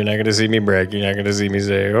 You're not going to see me break. You're not going to see me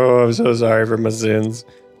say, oh, I'm so sorry for my sins.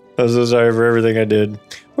 I'm so sorry for everything I did.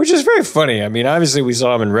 Which is very funny. I mean, obviously we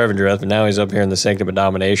saw him in Revendreth, but now he's up here in the Sanctum of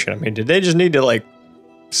Domination. I mean, did they just need to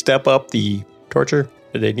step up the torture?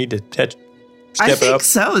 Did they need to step it up? I think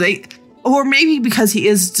so. Or maybe because he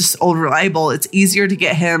is just old reliable, it's easier to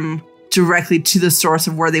get him directly to the source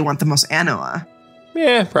of where they want the most Anoa.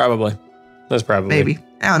 Yeah, probably. That's probably. Maybe.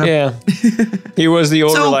 I don't know. Yeah. He was the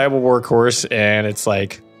old reliable workhorse, and it's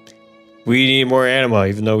like, we need more Anima,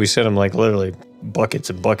 even though we sent him literally buckets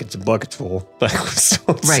and buckets and buckets full.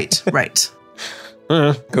 Right. Go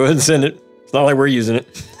ahead and send it. It's not like we're using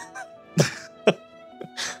it.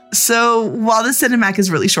 So while the cinematic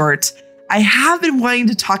is really short, I have been wanting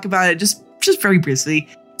to talk about it just very briefly.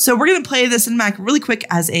 So we're going to play the cinematic really quick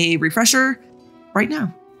as a refresher right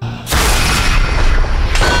now.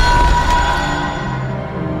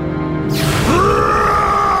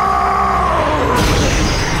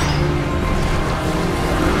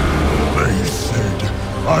 They said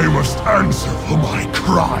I must answer for my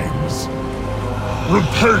crimes.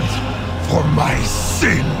 Repent for my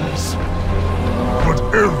sins. But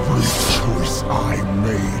every choice I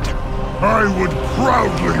made, I would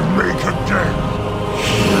proudly make again.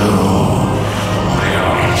 You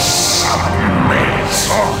will submit.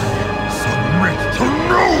 I submit to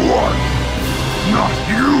no one. Not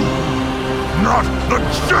you. Not the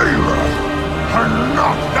jailer. And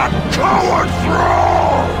not that coward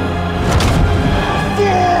thrall.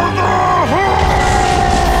 For the Horde!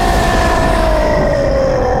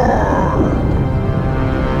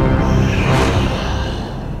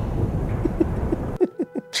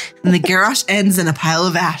 And the Garrosh ends in a pile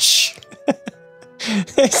of ash. Did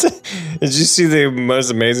you see the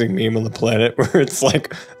most amazing meme on the planet where it's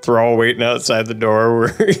Thrall waiting outside the door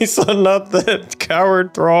where he's not the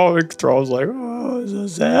coward Thrall? Thrall's like, oh, is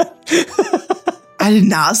this that? I did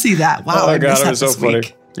not see that. Wow. Oh my God, it was so funny.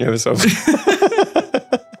 Yeah, it was so funny.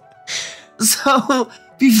 So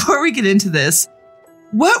before we get into this,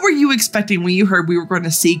 what were you expecting when you heard we were going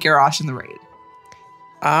to see Garrosh in the raid?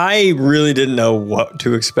 I really didn't know what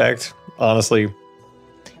to expect, honestly.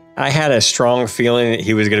 I had a strong feeling that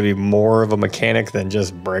he was going to be more of a mechanic than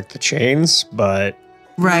just break the chains, but...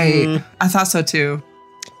 Right. I thought so too.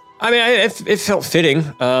 I mean, it felt fitting.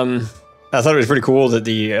 I thought it was pretty cool that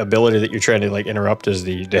the ability that you're trying to interrupt is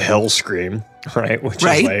the Hell Scream, right? Which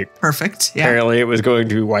is perfect. Yeah. Apparently it was going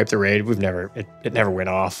to wipe the raid. It never went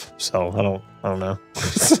off, so I don't know.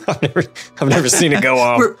 I've never seen it go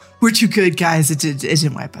off. We're too good, guys. It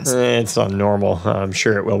didn't wipe us. It's on normal. I'm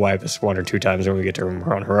sure it will wipe us 1 or 2 times when we get to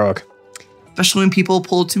on heroic. Especially when people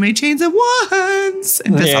pull too many chains at once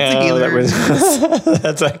and piss off the healers.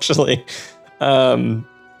 That's actually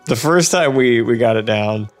the first time we got it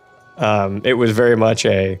down. It was very much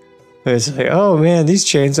it's like, oh man, these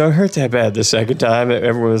chains don't hurt that bad. The second time,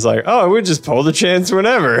 everyone was like, oh, we just pull the chains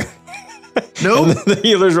whenever. Nope. And the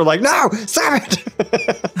healers were like, no, stop it.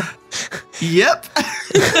 Yep.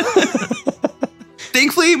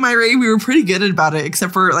 Thankfully, my raid, we were pretty good about it,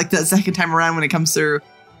 except for like that second time around when it comes through.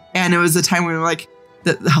 And it was a time when we were like,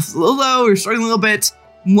 the health was a little low, we were struggling a little bit.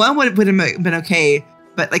 One would have been okay,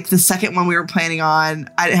 but like the second one we were planning on,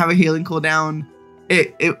 I didn't have a healing cooldown.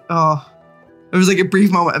 It was like a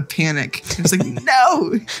brief moment of panic. It was like,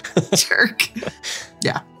 no, jerk.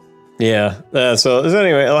 Yeah. Yeah. So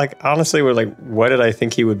anyway, like honestly, we're like, what did I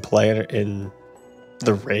think he would play in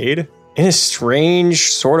the raid? In a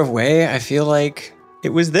strange sort of way, I feel like it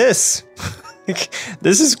was this.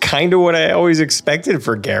 This is kind of what I always expected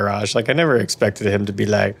for Garrosh. Like I never expected him to be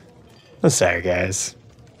like, I'm sorry, guys.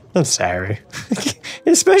 I'm sorry.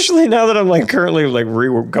 Especially now that I'm like currently like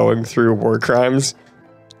going through war crimes.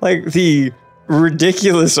 Like the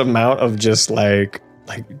ridiculous amount of just like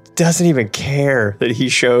doesn't even care that he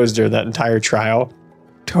shows during that entire trial.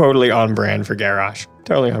 Totally on brand for Garrosh.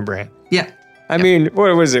 Totally on brand. Yeah. I mean,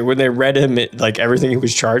 what was it when they read him like everything he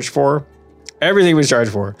was charged for? Everything he was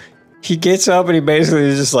charged for. He gets up and he basically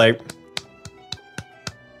is just like,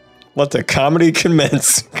 let the comedy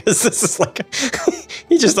commence. Because this is like,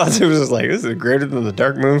 he just thought it was just like, this is greater than the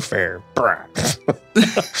Dark Moon Fair.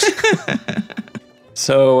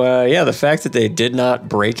 So, yeah, the fact that they did not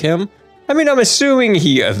break him. I mean, I'm assuming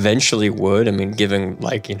he eventually would. I mean, given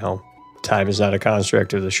like, you know, time is not a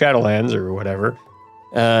construct of the Shadowlands or whatever.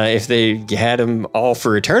 If they had him all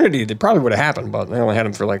for eternity, that probably would have happened. But they only had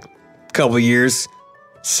him for like a couple years.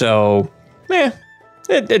 So,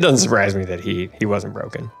 it doesn't surprise me that he wasn't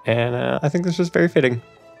broken. And I think this was very fitting.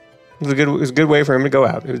 It was a good way for him to go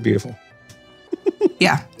out. It was beautiful.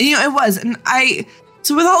 Yeah, you know, it was. And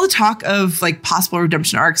so with all the talk of like possible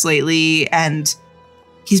redemption arcs lately, and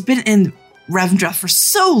he's been in Revendreth for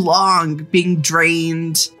so long, being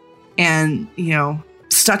drained and, you know,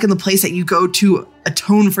 stuck in the place that you go to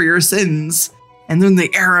atone for your sins and then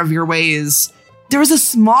the error of your ways. There was a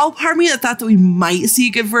small part of me that thought that we might see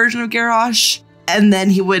a good version of Garrosh, and then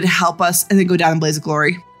he would help us and then go down in Blaze of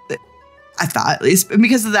Glory. I thought, at least. And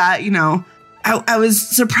because of that, you know, I was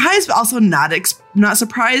surprised, but also not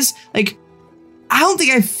surprised. Like, I don't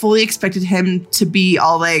think I fully expected him to be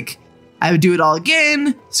all like, I would do it all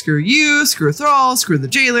again. Screw you, screw Thrall, screw the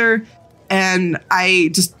jailer. And I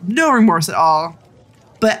just, no remorse at all.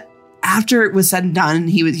 But after it was said and done, and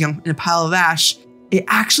he was, you know, in a pile of ash, it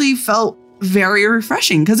actually felt very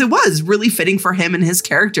refreshing because it was really fitting for him and his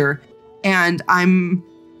character. And I'm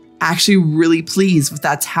actually really pleased with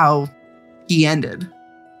that's how he ended.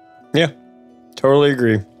 Yeah, totally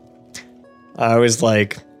agree. I was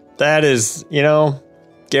like, that is, you know,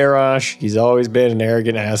 Garrosh, he's always been an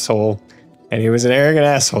arrogant asshole. And he was an arrogant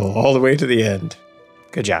asshole all the way to the end.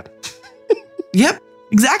 Good job. Yep,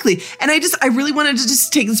 exactly. And I really wanted to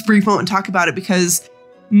just take this brief moment and talk about it because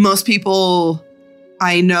most people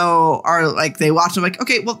I know are like, they watch them like,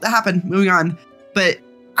 okay, well, that happened, moving on. But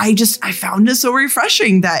I found it so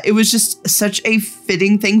refreshing that it was just such a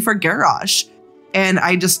fitting thing for Garrosh. And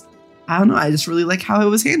I don't know, I just really like how it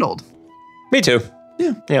was handled. Me too.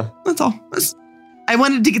 Yeah. That's all. I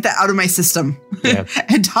wanted to get that out of my system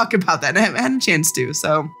and talk about that. And I haven't had a chance to.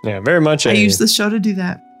 So yeah, very much. I use the show to do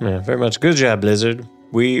that. Yeah, very much. Good job, Blizzard.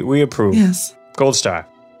 We approve. Yes. Gold star.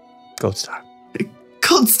 Gold star.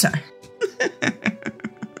 Gold star.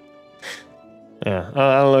 Yeah,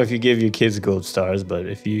 I don't know if you give your kids gold stars, but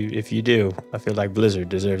if you do, I feel like Blizzard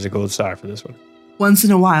deserves a gold star for this one. Once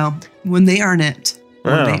in a while, when they earn it. They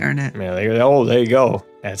earn it. Yeah, there you go.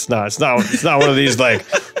 It's not one of these like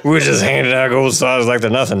we're just handing out gold stars like they're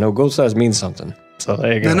nothing. No, gold stars mean something. So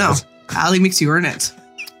there you go. No. Allie makes you earn it.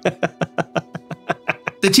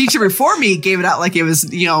 The teacher before me gave it out like it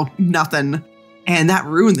was, you know, nothing. And that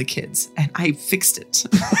ruined the kids. And I fixed it.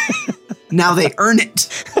 Now they earn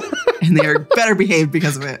it. And they are better behaved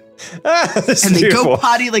because of it. And they go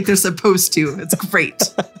potty like they're supposed to. It's great.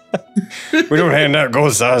 We don't hand out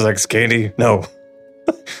gold stars like candy. No.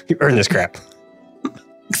 You earn this crap.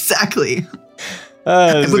 Exactly.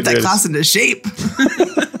 I put that class into shape.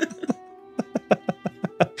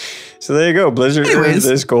 So there you go. Blizzard earned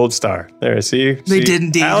this gold star. There, see? They did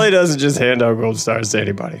indeed. Allie doesn't just hand out gold stars to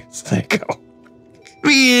anybody. So there you go. I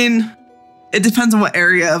mean, it depends on what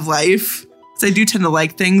area of life. Because I do tend to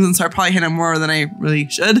like things, and so I probably hand out more than I really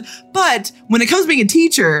should. But when it comes to being a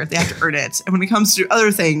teacher, they have to earn it. And when it comes to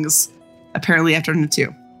other things, apparently you have to earn it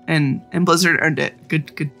too. And Blizzard earned it.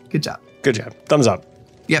 Good job. Good job. Thumbs up.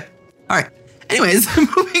 Yep. All right. Anyways,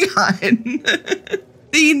 moving on.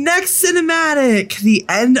 The next cinematic, the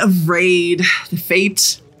end of Raid, the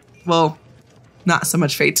fate, well, not so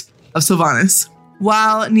much fate, of Sylvanas.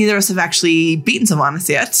 While neither of us have actually beaten Sylvanas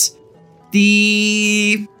yet,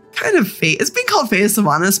 the kind of fate, it's being called Fate of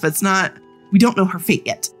Sylvanas, but it's not we don't know her fate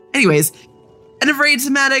yet. Anyways, End of Raid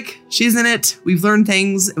Cinematic. She's in it. We've learned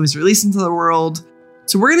things. It was released into the world.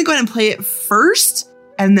 So we're going to go ahead and play it first,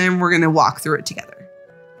 and then we're going to walk through it together.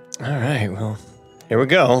 All right, well, here we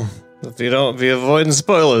go. If you're avoiding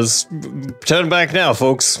spoilers, turn back now,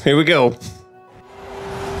 folks. Here we go.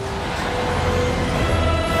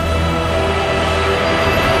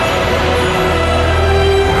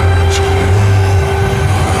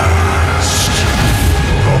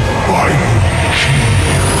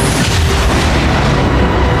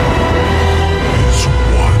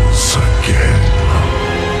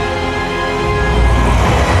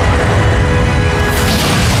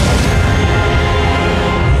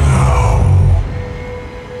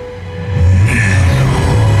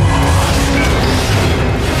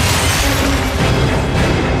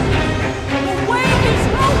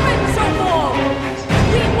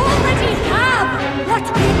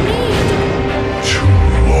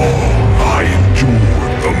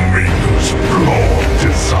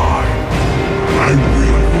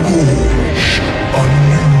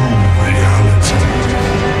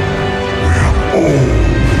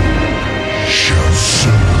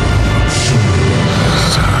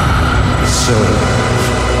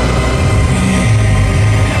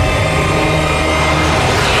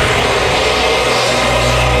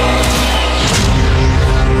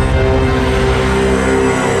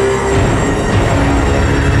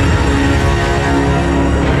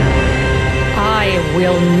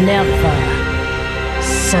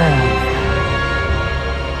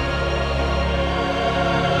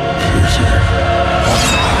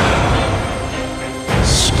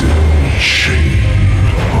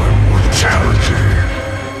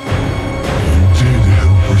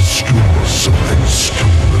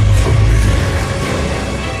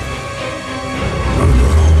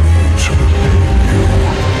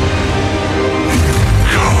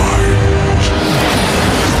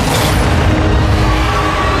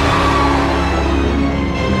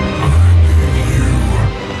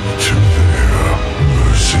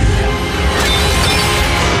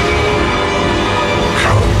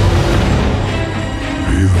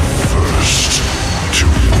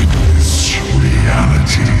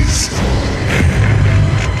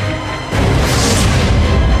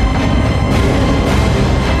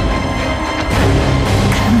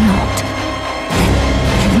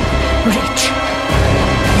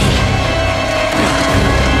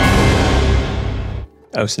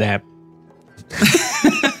 Oh, snap.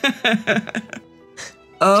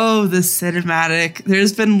 Oh, the cinematic.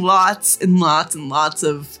 There's been lots and lots and lots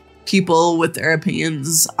of people with their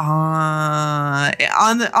opinions on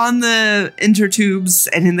the intertubes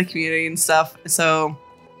and in the community and stuff. So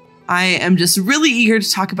I am just really eager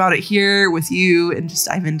to talk about it here with you and just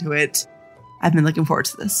dive into it. I've been looking forward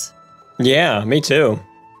to this. Yeah, me too.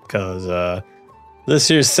 Because this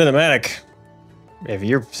here's cinematic. If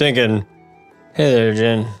you're thinking, hey there,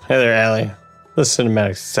 Jen. Hey there, Allie. This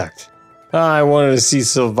cinematic sucked. I wanted to see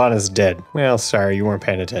Sylvanas dead. Well, sorry, you weren't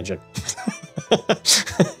paying attention.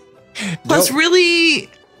 Plus, really,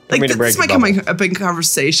 like, this might come up in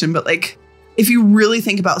conversation, but like, if you really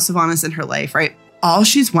think about Sylvanas in her life, right? All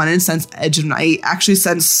she's wanted since Edge of Night, actually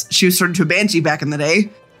since she was turned into a Banshee back in the day,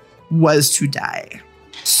 was to die.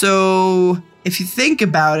 So if you think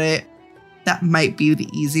about it, that might be the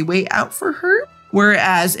easy way out for her.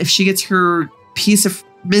 Whereas if she gets her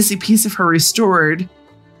missing piece of her restored,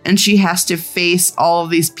 and she has to face all of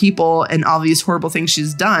these people and all these horrible things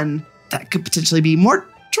she's done, that could potentially be more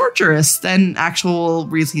torturous than actual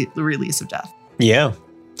release of death. Yeah.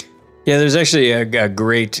 Yeah, there's actually a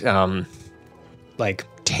great thought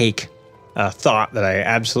that I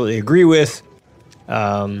absolutely agree with.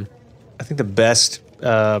 I think the best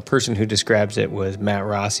person who describes it was Matt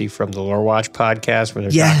Rossi from the Lore Watch podcast, where they're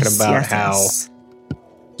talking about how,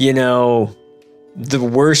 you know, the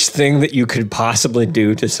worst thing that you could possibly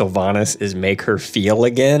do to Sylvanas is make her feel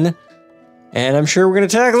again. And I'm sure we're going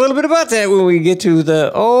to talk a little bit about that when we get to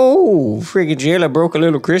the, friggin' Jayla broke a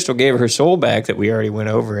little crystal, gave her soul back that we already went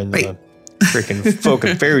over in the freaking folk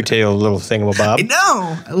and fairy tale little thingamabob. I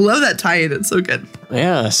know. I love that tie-in. It's so good.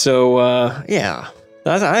 Yeah. So, I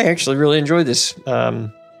actually really enjoyed this,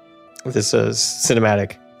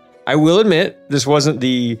 cinematic. I will admit, this wasn't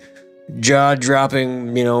the jaw-dropping,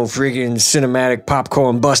 freaking cinematic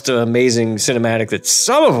popcorn buster amazing cinematic that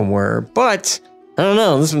some of them were, but I don't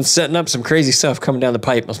know, this one's setting up some crazy stuff coming down the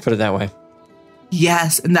pipe, let's put it that way.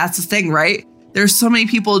 Yes, and that's the thing, right? There's so many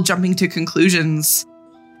people jumping to conclusions,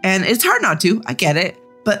 and it's hard not to, I get it,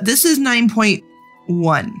 but this is 9.1.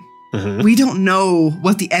 Mm-hmm. We don't know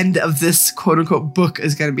what the end of this quote-unquote book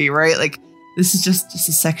is going to be, right? Like, this is just a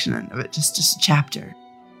section of it, just a chapter.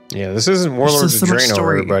 Yeah, this isn't Warlords just of so much Draenor,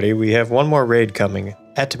 story. everybody. We have one more raid coming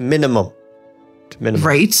at minimum.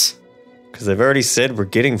 Right? Because they've already said we're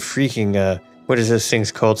getting freaking, what is this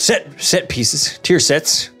thing's called? Set pieces, tier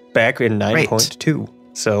sets back in 9.2.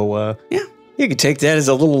 So, yeah. You could take that as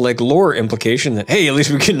a little like lore implication that, hey, at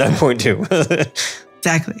least we get 9.2.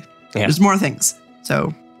 Exactly. Yeah. There's more things.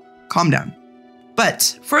 So calm down.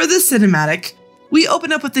 But for the cinematic, we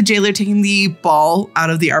open up with the jailer taking the ball out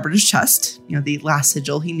of the Arbiter's chest, the last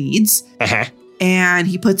sigil he needs. Uh-huh. And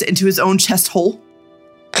he puts it into his own chest hole.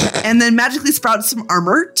 And then magically sprouts some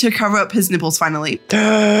armor to cover up his nipples finally.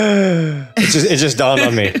 It just dawned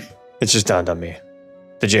on me. It's just dawned on me.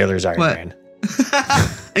 The jailer's Iron Man.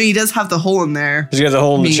 I mean, he does have the hole in there. He's got the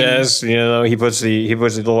hole in the chest. He puts the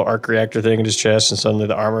little arc reactor thing in his chest, and suddenly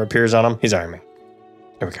the armor appears on him. He's Iron Man.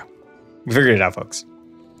 There we go. We figured it out, folks.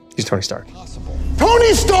 He's Tony Stark.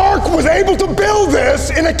 Tony Stark was able to build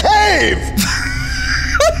this in a cave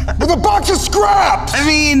with a box of scraps. I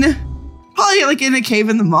mean, probably like in a cave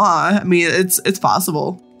in the Maw. I mean, it's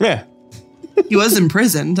possible. Yeah. He was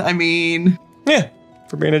imprisoned. I mean, yeah.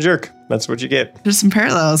 For being a jerk, that's what you get. There's some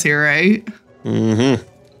parallels here, right? Mm-hmm.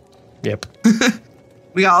 Yep.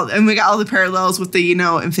 we got all the parallels with the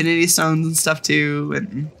Infinity Stones and stuff too.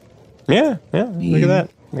 And yeah. Look at that.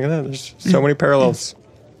 There's so many parallels.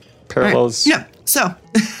 Parallels. Right. Yeah. So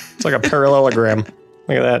it's like a parallelogram.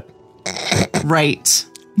 Look at that. Right.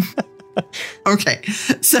 Okay.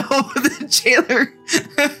 So the jailer.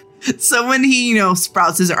 So when he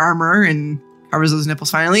sprouts his armor and covers those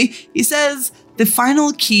nipples finally, he says the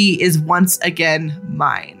final key is once again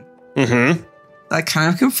mine. Mm-hmm. That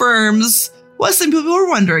kind of confirms what some people were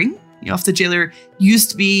wondering. If the jailer used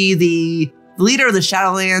to be the leader of the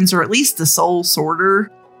Shadowlands, or at least the sole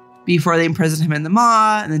sorter, before they imprisoned him in the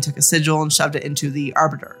Maw, and then took a sigil and shoved it into the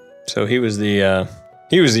Arbiter. So he was the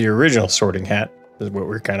original Sorting Hat, is what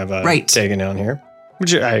we're kind of taking down here.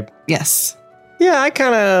 Which yes. Yeah, I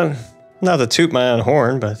kind of, not to toot my own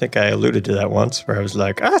horn, but I think I alluded to that once, where I was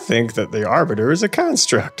like, I think that the Arbiter is a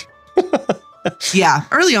construct. Yeah,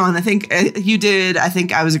 early on, I think you did. I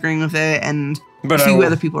think I was agreeing with it, and a few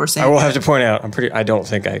other people were saying. I will have to point out,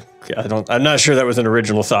 I'm not sure that was an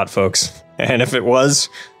original thought, folks. And if it was,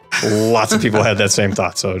 lots of people had that same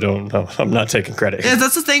thought. So I'm not taking credit. Yeah,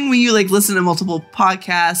 that's the thing when you listen to multiple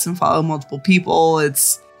podcasts and follow multiple people.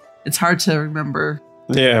 It's hard to remember.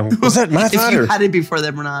 Yeah, was that my thought? If you had it before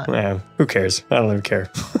them or not. Yeah, who cares? I don't even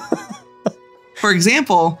care. For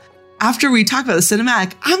example, after we talk about the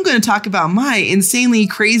cinematic, I'm going to talk about my insanely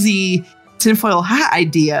crazy tinfoil hat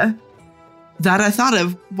idea that I thought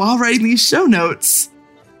of while writing these show notes.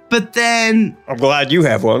 But then... I'm glad you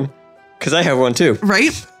have one, because I have one too.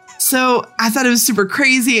 Right? So I thought it was super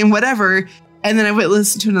crazy and whatever. And then I went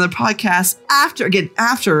listen to another podcast after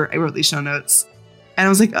I wrote these show notes. And I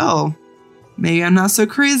was like, oh, maybe I'm not so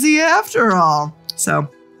crazy after all. So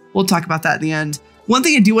we'll talk about that in the end. One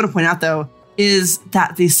thing I do want to point out, though, is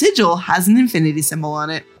that the sigil has an infinity symbol on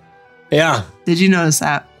it. Yeah. Did you notice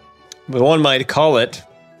that? But one might call it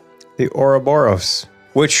the Ouroboros,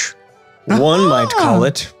 which one might call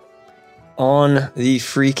it on the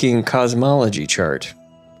freaking cosmology chart,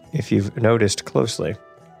 if you've noticed closely.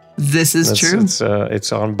 This is true.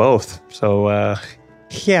 It's on both. So,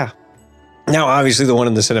 yeah. Now, obviously, the one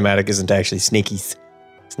in the cinematic isn't actually Snakies.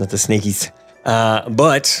 It's not the Snakies.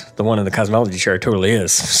 But the one in the cosmology chart totally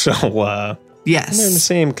is. So, yes. They're in the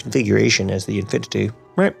same configuration as the Infinity,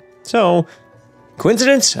 right? So,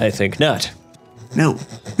 coincidence? I think not. No.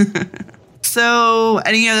 So,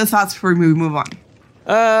 any other thoughts before we move on?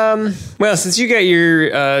 Well, since you got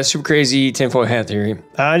your super crazy tinfoil hat theory,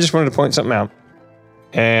 I just wanted to point something out.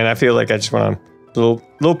 And I feel like I just want a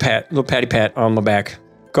little patty pat on my back.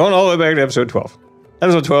 Going all the way back to episode 12.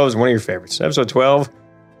 Episode 12 is one of your favorites. Episode 12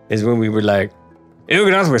 is when we were like,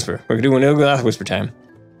 Il'gynoth Whisper. We're doing Il'gynoth Whisper time.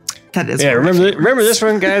 That is. Yeah, remember this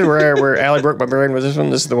one, guys, where Allie broke my brain with this one?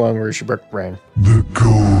 This is the one where she broke my brain. The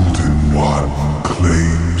Golden One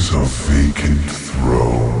claims a vacant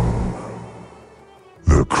throne.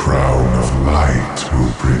 The crown of light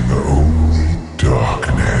will bring only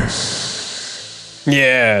darkness.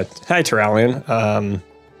 Yeah. Hi, Terralion.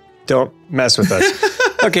 Don't mess with us.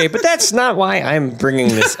 Okay, but that's not why I'm bringing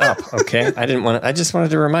this up, okay? I just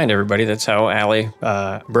wanted to remind everybody that's how Allie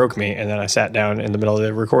broke me, and then I sat down in the middle of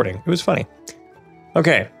the recording. It was funny.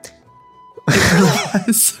 Okay.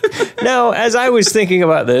 Now, as I was thinking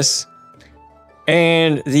about this,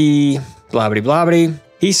 and the blobbity,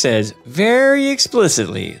 he says very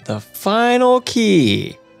explicitly, the final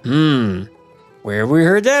key. Where have we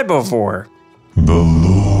heard that before? The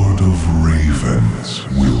Lord of Ravens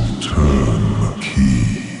will turn the key.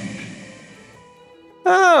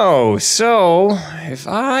 Oh, Oh, so if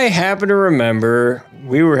I happen to remember,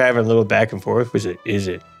 we were having a little back and forth. Is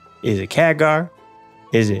it Khadgar?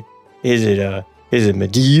 Is it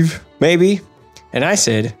Medivh? Maybe? And I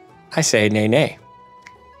say nay.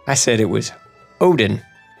 I said it was Odin.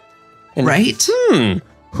 And Right?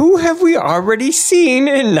 Who have we already seen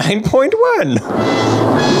in 9.1?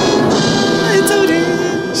 It's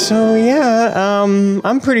Odin. So yeah,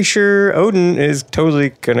 I'm pretty sure Odin is totally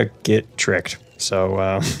gonna get tricked.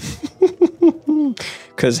 So,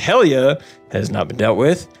 because Helya has not been dealt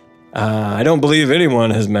with. I don't believe anyone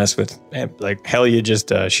has messed with, like, Helya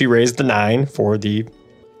just, she raised the 9 for the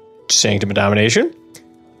Sanctum of Domination.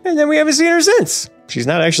 And then we haven't seen her since. She's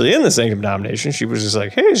not actually in the Sanctum of Domination. She was just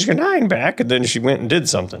like, hey, she's your 9 back. And then she went and did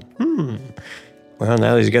something. Well,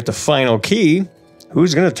 now that he's got the final key,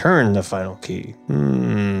 who's going to turn the final key?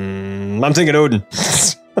 I'm thinking Odin.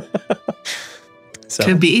 So.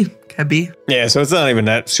 Could be. Yeah, so it's not even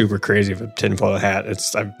that super crazy of a tinfoil hat.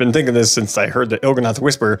 I've been thinking this since I heard the Il'gynoth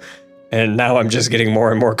whisper, and now I'm just getting more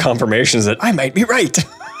and more confirmations that I might be right.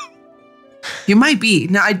 You might be.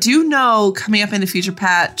 Now, I do know coming up in the future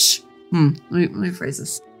patch, let me phrase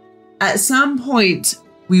this. At some point,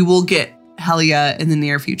 we will get Helya in the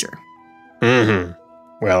near future. Mm-hmm.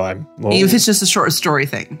 Well, even if it's just a short story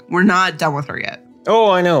thing. We're not done with her yet. Oh,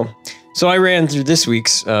 I know. So I ran through this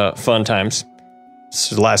week's fun times.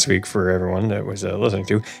 This is last week for everyone that was listening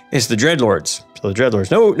to. It's the Dreadlords. So the Dreadlords.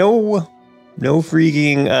 No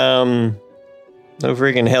freaking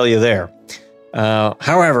Helya there.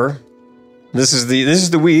 However, this is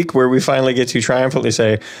the week where we finally get to triumphantly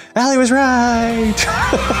say, Allie was right.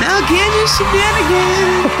 Again,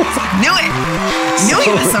 shenanigans. Knew it. Knew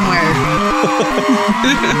he was somewhere.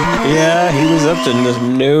 Yeah, he was up to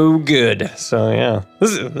no good. So yeah,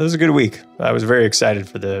 this is a good week. I was very excited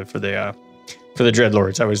for the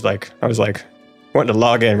Dreadlords. I was like wanting to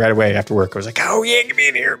log in right away after work. I was like, oh yeah, get me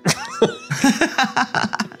in here.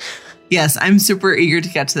 Yes, I'm super eager to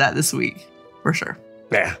get to that this week for sure.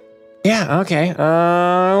 Yeah. Okay.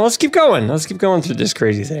 Let's keep going. Let's keep going through this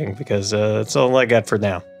crazy thing because that's all I got for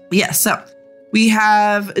now. Yeah. So we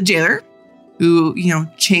have a jailer who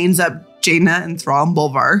chains up Jaina and Thrall and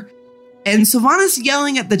Bolvar, and Sylvanas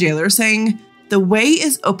yelling at the jailer saying, "The way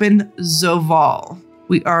is open, Zoval.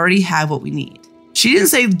 We already have what we need." She didn't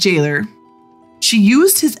say jailer. She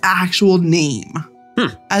used his actual name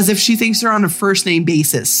as if she thinks they're on a first name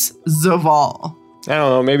basis. Zoval. I don't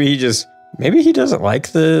know. Maybe he doesn't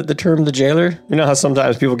like the term the jailer. You know how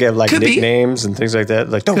sometimes people get like nicknames and things like that?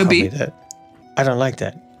 Like, don't call me that. I don't like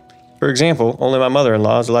that. For example, only my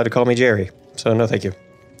mother-in-law is allowed to call me Jerry. So no, thank you.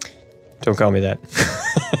 Don't call me that.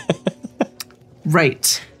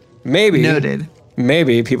 Right. Maybe. Noted.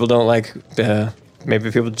 Maybe people don't like...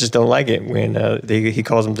 maybe people just don't like it when he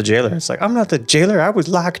calls him the jailer. It's like, I'm not the jailer. I was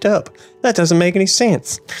locked up. That doesn't make any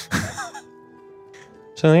sense.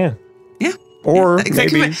 So, yeah. Yeah. Or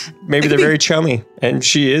maybe they're very chummy and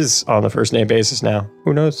she is on the first name basis now.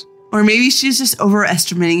 Who knows? Or maybe she's just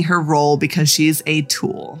overestimating her role because she's a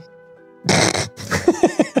tool.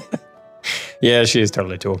 Yeah, she is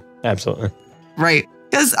totally a tool. Absolutely. Right.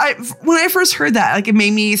 Because when I first heard that, like, it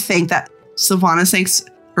made me think that Sylvanas thinks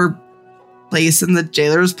her place in the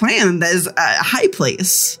jailer's plan is a high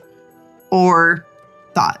place. Or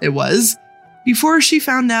thought it was. Before she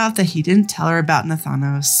found out that he didn't tell her about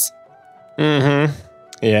Nathanos. Mm-hmm.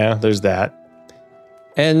 Yeah, there's that.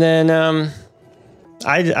 And then,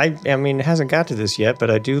 I mean, it hasn't got to this yet,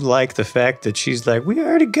 but I do like the fact that she's like, we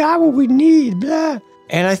already got what we need, blah.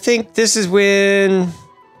 And I think this is when,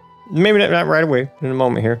 maybe not right away, in a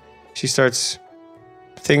moment here, she starts,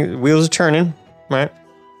 wheels are turning, right?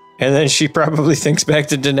 And then she probably thinks back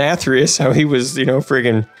to Denathrius, how he was,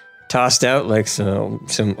 friggin' tossed out like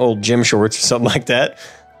some old gym shorts or something like that.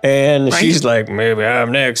 And she's like, maybe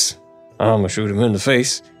I'm next. I'm going to shoot him in the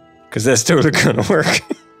face because that's totally going to work.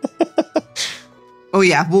 Oh,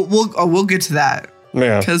 yeah. We'll get to that.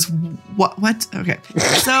 Yeah. Because what? Okay.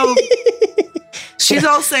 So she's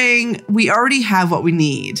all saying we already have what we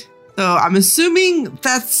need. So I'm assuming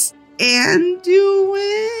that's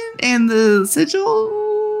Anduin and the sigils.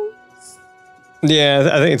 Yeah,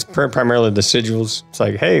 I think it's primarily the sigils. It's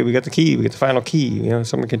like, hey, we got the key. We got the final key.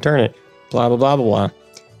 Someone can turn it. Blah, blah, blah, blah, blah.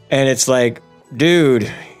 And it's like,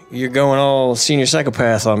 dude, you're going all senior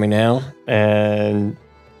psychopath on me now. And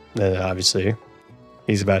then obviously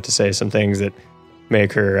he's about to say some things that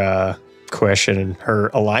make her question her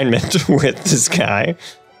alignment with this guy.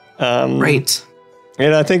 Right.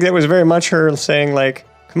 And I think that was very much her saying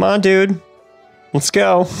come on, dude, let's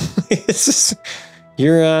go. It's just,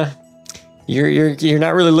 you're You're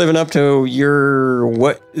not really living up to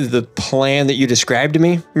the plan that you described to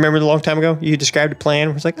me. Remember a long time ago? You described a plan.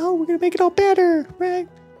 It was like, oh, we're going to make it all better, right?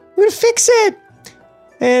 We're going to fix it.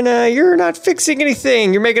 And you're not fixing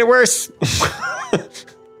anything. You're making it worse.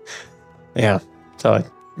 Yeah. So,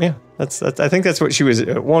 yeah, that's. I think that's what she was.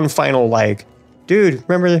 One final dude.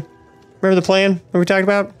 Remember the plan that we talked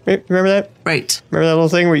about? Remember that? Right. Remember that little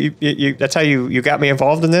thing where you that's how you got me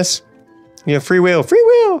involved in this? You know, free will.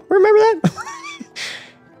 Remember that?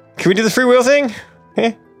 Can we do the free will thing?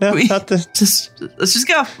 Yeah. No, not the. Let's just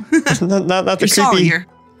go. not the You're creepy. here.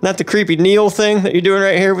 Not the creepy Neil thing that you're doing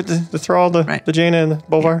right here with the Thrall, the Jaina, and the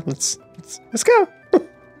Bolvar. Let's go.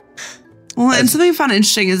 Well, and something I found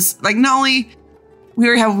interesting is not only we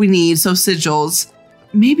already have what we need, so sigils,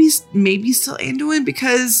 maybe still Anduin,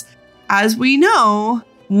 because as we know,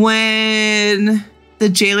 when the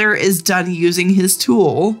jailer is done using his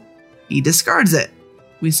tool, he discards it.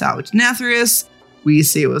 We saw it with Nathrius, we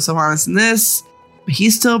see it with Sylvanas in this, but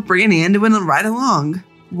he's still bringing Anduin right along.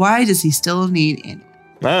 Why does he still need Anduin?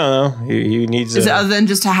 I don't know. He needs. Is it other than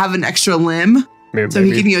just to have an extra limb? Maybe. So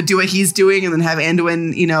he can do what he's doing and then have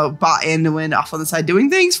Anduin, bot Anduin off on the side doing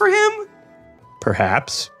things for him?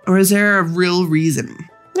 Perhaps. Or is there a real reason?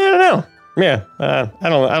 I don't know. Yeah. I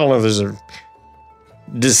don't know if there's a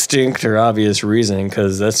distinct or obvious reasoning,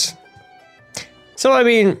 because that's. So, I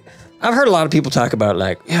mean, I've heard a lot of people talk about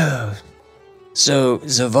so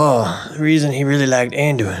Zaval, the reason he really liked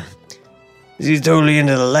Anduin is he's totally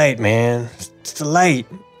into the light, man. It's the light.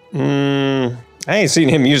 I ain't seen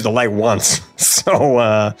him use the light once. So,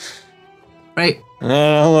 right. I don't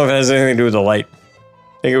know if it has anything to do with the light.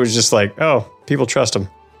 I think it was just people trust him.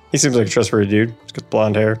 He seems like a trustworthy dude. He's got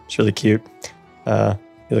blonde hair. It's really cute.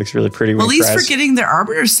 He looks really pretty when he cries. Well, he's forgetting their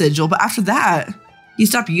Arbiter sigil, but after that, he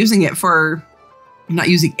stopped using it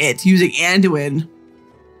using Anduin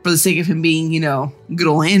for the sake of him being, good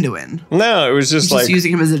old Anduin. No, it was just he's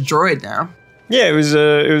using him as a droid now. Yeah, it was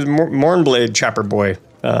Mornblade Chopper Boy,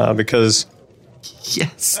 because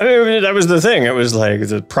yes, I mean, that was the thing. It was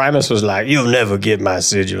the Primus was like, "You'll never get my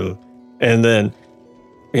sigil," and then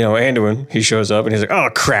Anduin, he shows up and he's like, "Oh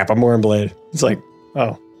crap, I'm Mornblade." It's like,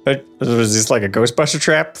 oh, was this like a Ghostbuster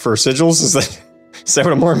trap for sigils? Is that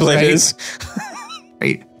what a Mornblade is?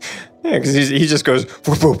 Right. Yeah, because he just goes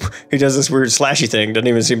whoop whoop. He does this weird slashy thing. Doesn't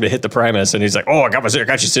even seem to hit the Primus, and he's like, "Oh, I got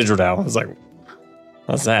your sigil now." I was like,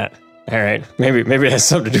 "What's that?" All right, maybe it has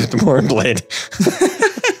something to do with the Mornblade.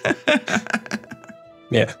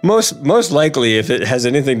 Yeah, most likely, if it has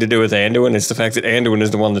anything to do with Anduin, it's the fact that Anduin is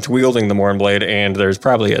the one that's wielding the Mornblade, and there's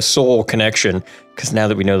probably a soul connection. Because now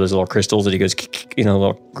that we know those little crystals that he goes,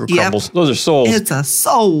 little crumbles, those are souls. It's a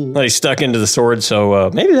soul that he stuck into the sword. So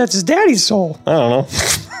maybe that's his daddy's soul. I don't know.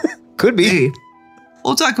 Could be. Hey,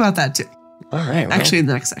 we'll talk about that too. All right. Well. Actually, in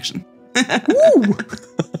the next section.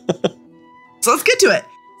 So let's get to it.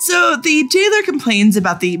 So the jailer complains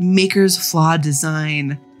about the Maker's flawed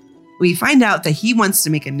design. We find out that he wants to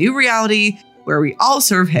make a new reality where we all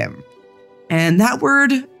serve him. And that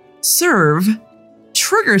word, serve,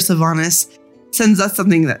 triggers Sylvanas, since that's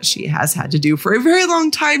something that she has had to do for a very long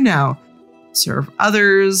time now. Serve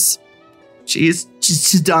others. She's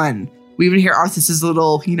done. We even hear Arthas's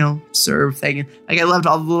little, serve thing. I loved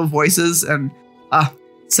all the little voices, and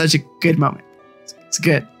such a good moment. It's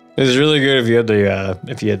good. It was really good if you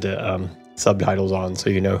had the subtitles on, so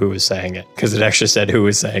you know who was saying it, because it actually said who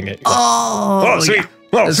was saying it. Oh, sweet. Yeah.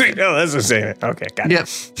 Oh, sweet. Oh, that's who's saying it. Okay, got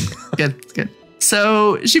it. Yep. Good.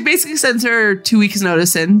 So she basically sends her 2 weeks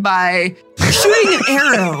notice in by shooting an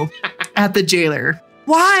arrow at the jailer.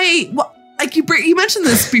 Why? You mentioned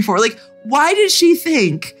this before. Why did she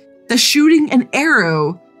think that shooting an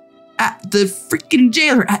arrow at the freaking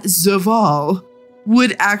jailer at Zaval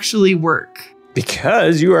would actually work?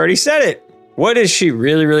 Because you already said it. What does she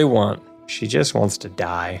really, really want? She just wants to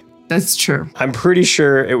die. That's true. I'm pretty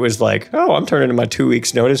sure it was I'm turning in my 2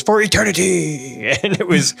 weeks notice for eternity. And it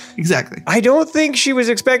was... Exactly. I don't think she was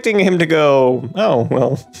expecting him to go, oh,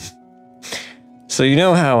 well. So you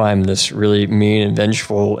know how I'm this really mean and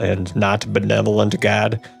vengeful and not benevolent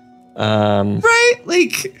God?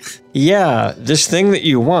 Right? Yeah, this thing that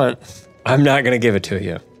you want, I'm not going to give it to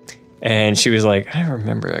you. And she was like, I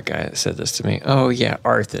remember a guy that said this to me. Oh, yeah,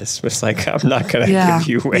 Arthas was like, I'm not going to give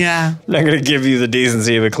you I'm not going to give you the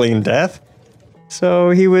decency of a clean death. So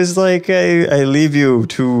he was like, I leave you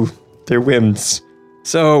to their whims.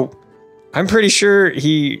 So I'm pretty sure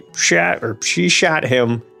she shot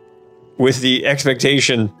him with the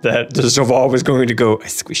expectation that the Zaval was going to go, I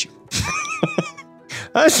squish you.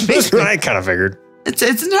 That's what I kind of figured. It's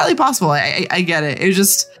entirely possible. I get it. It was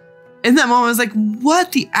just... In that moment, I was like,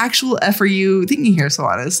 what the actual F are you thinking here,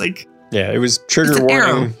 Sylvanas? Yeah, it was trigger It's an warning.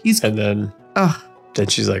 arrow. And then Ugh.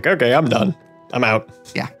 she's like, okay, I'm done. I'm out.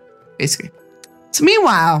 Yeah, basically. So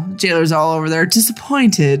meanwhile, Jailer's all over there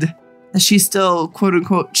disappointed that she's still, quote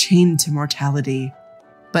unquote, chained to mortality.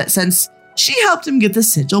 But since she helped him get the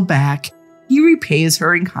sigil back, he repays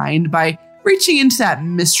her in kind by reaching into that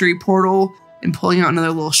mystery portal and pulling out another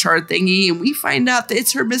little shard thingy. And we find out that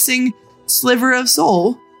it's her missing sliver of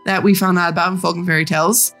soul that we found out about in Folk and Fairy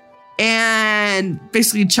Tales. And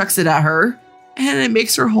basically chucks it at her. And it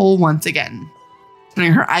makes her whole once again.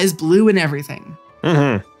 Turning her eyes blue and everything.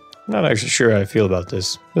 Mm-hmm. Not actually sure how I feel about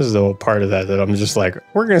this. This is the whole part of that I'm just like,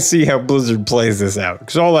 we're going to see how Blizzard plays this out.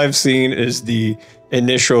 Because all I've seen is the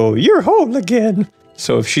initial, you're whole again.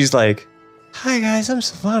 So if she's like, hi guys, I'm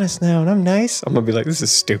Sylvanas now and I'm nice, I'm going to be like, this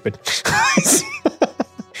is stupid.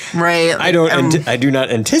 Right. I do not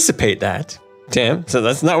anticipate that, Tim. So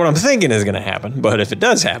that's not what I'm thinking is going to happen. But if it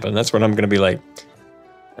does happen, that's when I'm going to be like,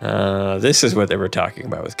 this is what they were talking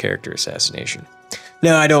about with character assassination.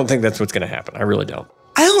 No, I don't think that's what's going to happen. I really don't.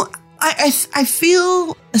 I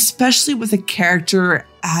feel, especially with a character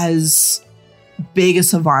as big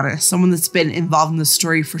as Sylvanas, someone that's been involved in the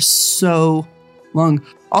story for so long,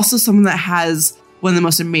 also someone that has one of the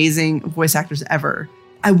most amazing voice actors ever.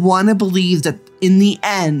 I want to believe that in the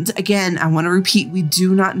end, again, I want to repeat, we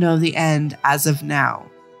do not know the end as of now.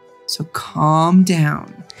 So calm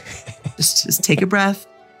down. just take a breath.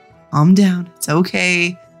 Calm down. It's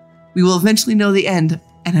okay. We will eventually know the end.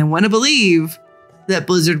 And I want to believe that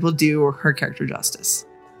Blizzard will do her character justice.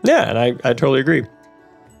 Yeah, and I totally agree.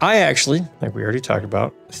 I actually, like we already talked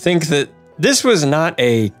about, think that this was not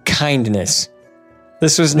a kindness.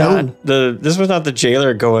 This was not the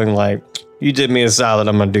jailer going like, you did me a solid,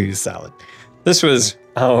 I'm gonna do you a solid. This was,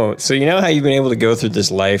 so you know how you've been able to go through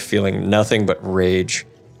this life feeling nothing but rage,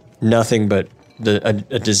 nothing but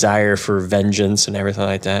a desire for vengeance and everything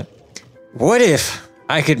like that? What if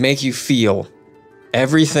I could make you feel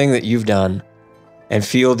everything that you've done and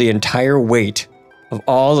feel the entire weight of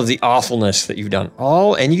all of the awfulness that you've done,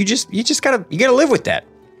 and you gotta live with that,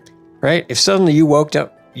 right? If suddenly you woke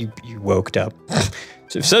up,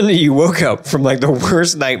 so if suddenly you woke up from like the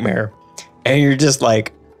worst nightmare, and you're just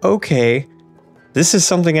like, okay, this is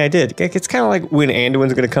something I did. It's kind of like when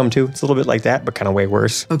Anduin's gonna come to. It's a little bit like that, but kind of way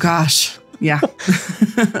worse. Oh gosh, yeah.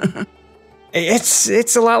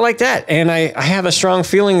 It's a lot like that, and I have a strong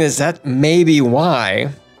feeling that may be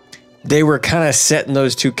why they were kind of setting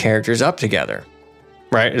those two characters up together,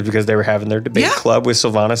 right? It's because they were having their debate club with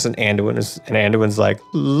Sylvanas and Anduin, and Anduin's like,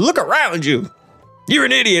 look around you. You're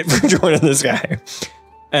an idiot for joining this guy.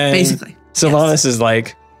 And basically. Sylvanas is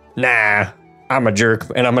like, nah, I'm a jerk,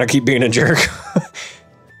 and I'm going to keep being a jerk.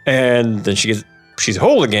 And then she's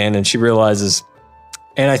whole again, and she realizes,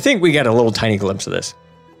 and I think we got a little tiny glimpse of this.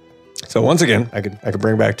 So once again, I could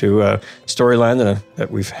bring back to a storyline that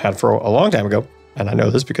we've had for a long time ago. And I know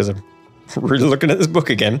this because I'm really looking at this book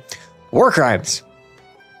again. War crimes.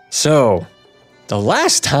 So the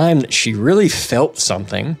last time that she really felt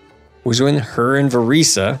something was when her and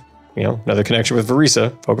Verisa, another connection with Verisa,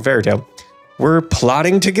 Folk and Fairy Tale, were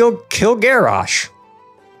plotting to kill Garrosh.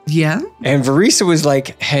 Yeah. And Verisa was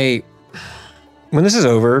like, hey, when this is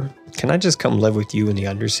over, can I just come live with you in the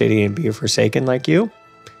Undercity and be a Forsaken like you?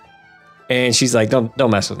 And she's like, don't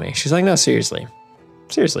mess with me. She's like, no, seriously.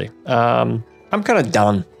 I'm kind of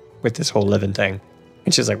done with this whole living thing.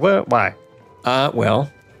 And she's like, well, why? Well,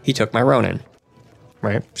 he took my Ronin,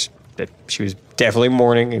 right? She was definitely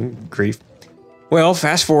mourning and grief. Well,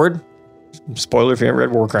 fast forward. Spoiler if you haven't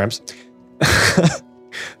read War Crimes.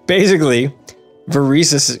 Basically,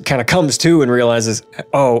 Verisa kind of comes to and realizes,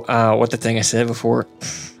 what the thing I said before.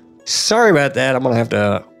 Sorry about that. I'm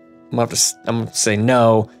gonna say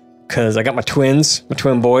no. Because I got my twin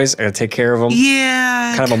boys. I got to take care of them.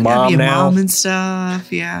 Yeah. Kind of a mom now. Mom and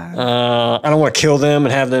stuff. Yeah. I don't want to kill them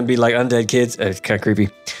and have them be like undead kids. It's kind of creepy.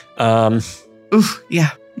 Oof.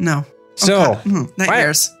 Yeah. No. So,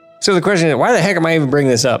 nightmares. So the question is, why the heck am I even bringing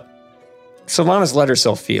this up? Sylvanas let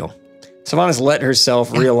herself feel. Sylvanas let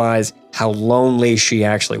herself realize how lonely she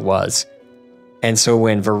actually was. And so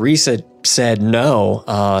when Verisa said,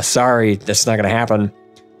 no, sorry, that's not going to happen,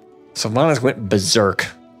 Sylvanas went berserk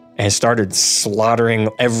and started slaughtering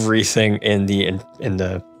everything in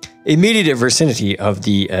the immediate vicinity of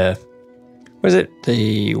the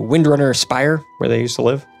the Windrunner Spire where they used to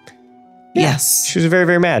live. Yes. She was very,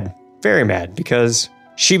 very mad because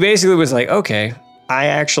she basically was like, okay, I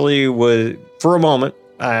actually was, for a moment,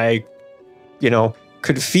 I,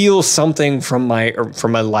 could feel something from my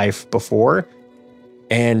life before.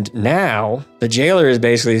 And now the jailer is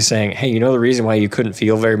basically saying, hey, the reason why you couldn't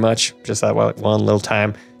feel very much, just that one little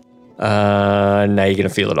time, now you're going to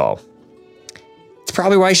feel it all. It's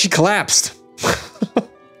probably why she collapsed.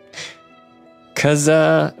 Because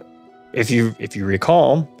if you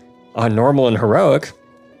recall, on normal and heroic,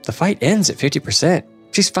 the fight ends at 50%.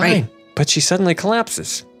 She's fine, but she suddenly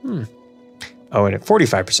collapses. Oh, and at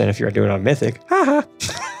 45% if you're doing it on mythic. Haha.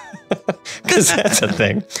 Because that's a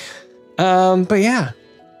thing. But yeah.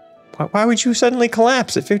 Why would you suddenly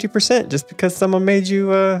collapse at 50% just because someone made you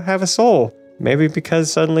have a soul? Maybe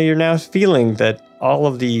because suddenly you're now feeling that all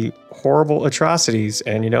of the horrible atrocities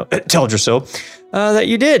and, told you so, that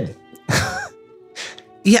you did.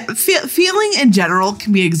 Yeah, feeling in general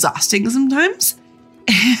can be exhausting sometimes.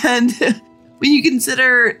 And when you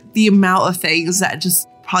consider the amount of things that just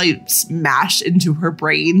probably smashed into her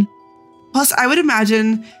brain. Plus, I would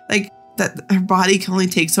imagine that her body can only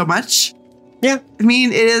take so much. Yeah. I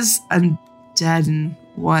mean, it is undead and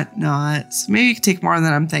whatnot. So maybe it could take more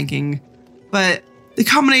than I'm thinking. But the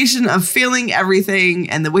combination of feeling everything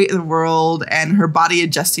and the weight of the world and her body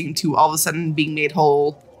adjusting to all of a sudden being made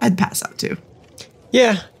whole, I'd pass out too.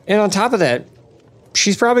 Yeah. And on top of that,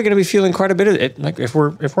 she's probably going to be feeling quite a bit of it. Like if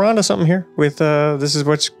we're onto something here with this is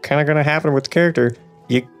what's kind of going to happen with the character,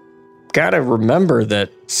 you got to remember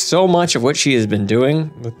that so much of what she has been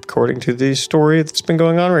doing, according to the story that's been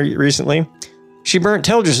going on recently, she burnt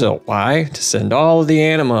Teldrassil. Why? To send all of the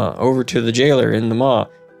anima over to the jailer in the Maw.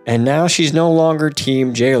 And now she's no longer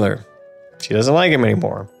Team Jailer. She doesn't like him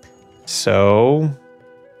anymore. So,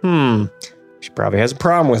 she probably has a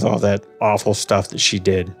problem with all that awful stuff that she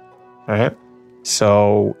did. All right?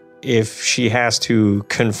 So, if she has to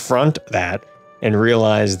confront that and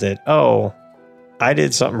realize that, oh, I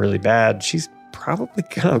did something really bad, she's probably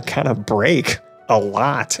going to kind of break a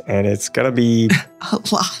lot. And it's going to be a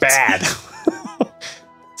lot bad.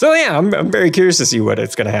 So, yeah, I'm very curious to see what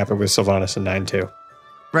it's going to happen with Sylvanas in 9-2.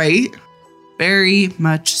 Right? Very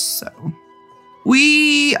much so.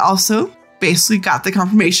 We also basically got the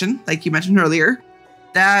confirmation, like you mentioned earlier,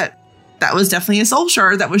 that was definitely a soul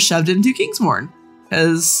shard that was shoved into Kingsmourn.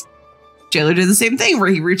 Because Jailer did the same thing where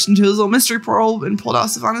he reached into his little mystery portal and pulled out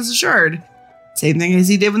Sylvanas' shard. Same thing as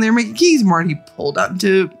he did when they were making Kingsmourn. He pulled out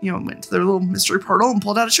into, went to their little mystery portal and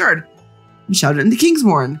pulled out a shard and shoved it into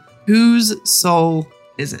Kingsmourn. Whose soul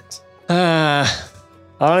is it?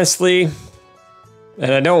 Honestly,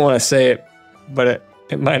 and I don't want to say it, but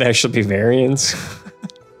it might actually be Varian's.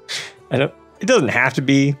 It doesn't have to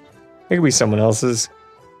be. It could be someone else's.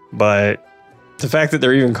 But the fact that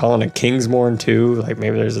they're even calling it Kingsmourn too, like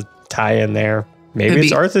maybe there's a tie in there. Maybe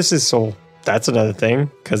it's Arthas' soul. That's another thing,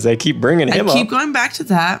 because they keep bringing him up. I keep going back to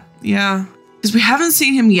that. Yeah. Because we haven't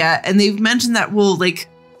seen him yet, and they've mentioned that we'll, get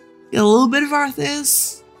a little bit of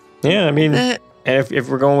Arthas. Yeah, I mean, and if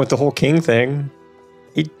we're going with the whole king thing,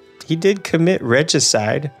 he did commit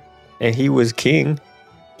regicide, and he was king.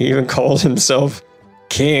 He even called himself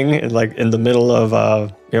king, in the middle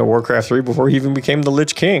of Warcraft 3 before he even became the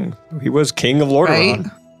Lich King. He was king of Lordaeron.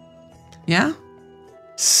 Right? Yeah.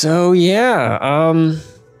 So yeah,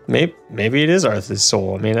 maybe it is Arthas'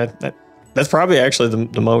 soul. I mean, that's probably actually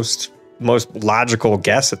the most logical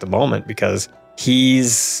guess at the moment, because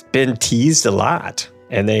he's been teased a lot,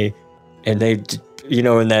 and they in the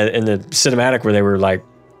cinematic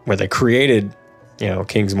where they created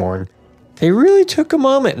Kingsmourn, they really took a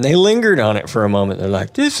moment and they lingered on it for a moment. They're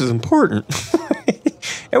like, this is important.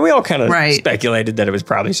 And we all kind of speculated that it was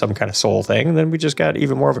probably some kind of soul thing. And then we just got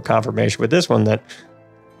even more of a confirmation with this one that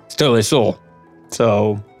it's totally soul.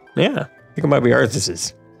 So, yeah, I think it might be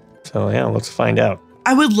Arthas's. So, yeah, let's find out.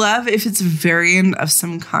 I would love if it's a variant of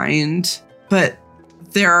some kind, but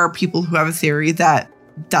there are people who have a theory that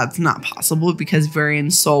that's not possible because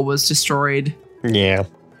Varian's soul was destroyed. Yeah.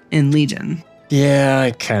 In Legion. Yeah, I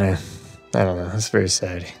don't know. It's very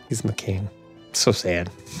sad. He's my king. So sad.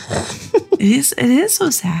 It is so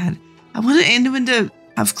sad. I wanted Anduin to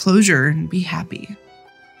have closure and be happy.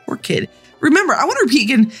 Poor kid. Remember, I want to repeat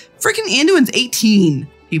again, freaking Anduin's 18,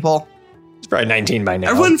 people. He's probably 19 by now.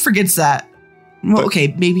 Everyone forgets that. Well,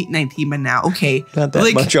 okay, maybe 19 by now. Okay. Not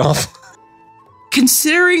that much off.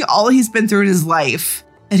 Considering all he's been through in his life,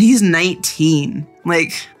 and he's 19,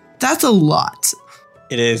 that's a lot.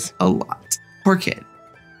 It is. A lot. Poor kid.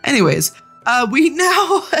 Anyways, we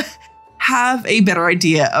now have a better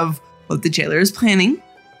idea of what the Jailer is planning.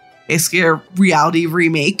 Basically a reality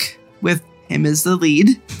remake with him as the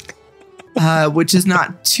lead, which is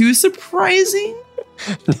not too surprising.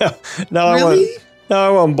 No, really? I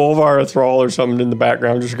want Bolvar Thrall or something in the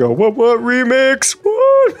background just go, what remix?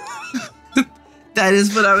 What? That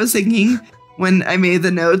is what I was thinking when I made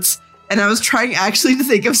the notes. And I was trying actually to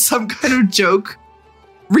think of some kind of joke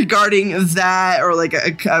regarding that, or a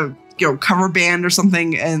cover band or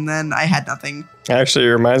something, and then I had nothing. Actually, it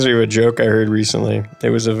reminds me of a joke I heard recently. It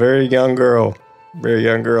was a very young girl,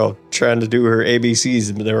 trying to do her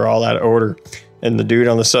ABCs, but they were all out of order. And the dude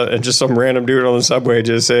on the and just some random dude on the subway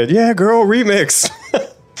just said, "Yeah, girl, remix."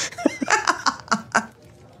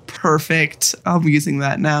 Perfect. I'm using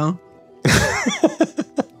that now.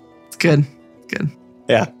 It's good.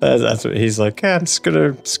 Yeah, that's what he's like. Yeah, I'm just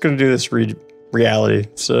gonna do this reality.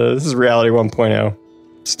 So this is reality 1.0.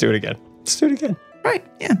 Let's do it again. Right.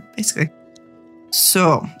 Yeah, basically.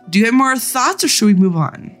 So, do you have more thoughts or should we move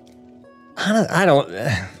on? I don't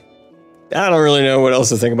really know what else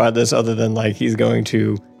to think about this other than like he's going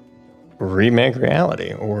to remake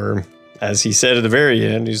reality, or as he said at the very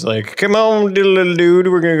end, he's like, "Come on, little dude,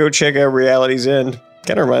 we're gonna go check out reality's end."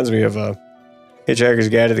 Kind of reminds me of Hitchhiker's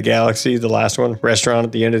Guide to the Galaxy, the last one, restaurant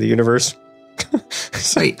at the end of the universe.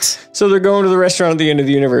 Right. So they're going to the restaurant at the end of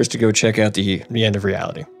the universe to go check out the end of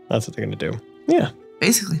reality. That's what they're gonna do. Yeah.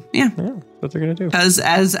 Basically, yeah. That's what they're gonna do. As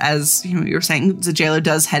you know, you were saying, the jailer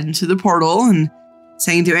does head into the portal and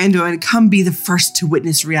saying to Anduin, "Come be the first to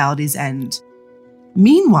witness reality's end."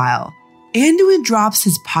 Meanwhile, Anduin drops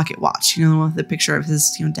his pocket watch. You know, the one with the picture of his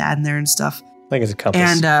dad in there and stuff. I think it's a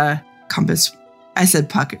compass. And compass. I said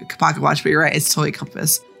pocket watch, but you're right. It's totally a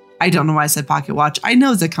compass. I don't know why I said pocket watch. I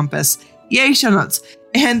know it's a compass. Yay, show notes.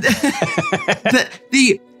 And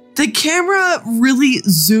the camera really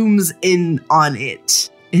zooms in on it.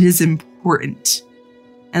 It is important.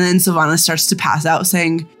 And then Sylvana starts to pass out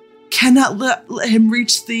saying, "Cannot let him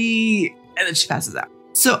reach the..." And then she passes out.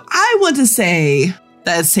 So I want to say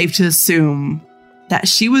that it's safe to assume that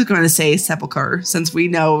she was going to say sepulcher, since we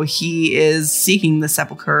know he is seeking the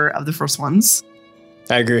sepulcher of the first ones.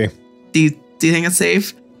 I agree. Do you think it's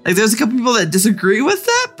safe? Like, there's a couple people that disagree with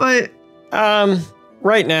that, but...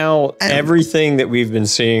 Right now, everything that we've been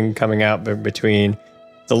seeing coming out between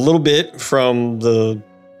the little bit from the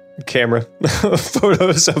camera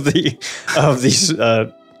photos of these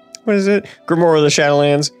what is it? Grimoire of the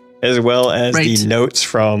Shadowlands, as well as the notes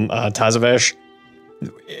from Tazavesh,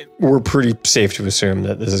 we're pretty safe to assume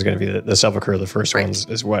that this is going to be the sepulcher of the first ones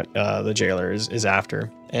is what the jailer is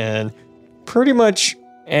after. And pretty much,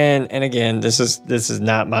 and again, this is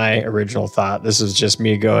not my original thought. This is just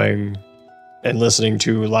me going and listening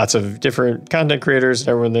to lots of different content creators and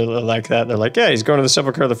everyone they're like that. And they're like, "Yeah, he's going to the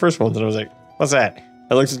sepulcher of the first ones." And I was like, "What's that?"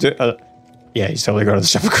 I looked at yeah, he's totally going to the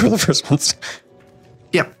sepulcher of the first ones.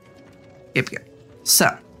 Yep.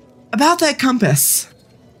 So, about that compass.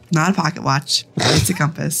 Not a pocket watch. It's a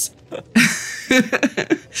compass.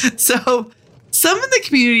 So, some in the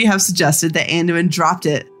community have suggested that Anduin dropped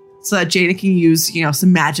it so that Jaina can use,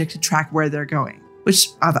 some magic to track where they're going, which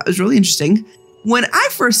I thought was really interesting. When I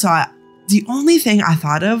first saw it, the only thing I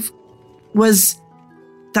thought of was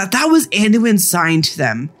that was Anduin's sign to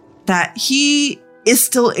them, that he is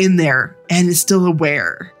still in there and is still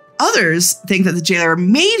aware. Others think that the jailer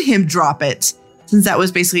made him drop it, since that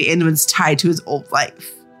was basically Anduin's tie to his old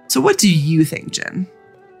life. So what do you think, Jen?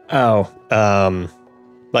 I'll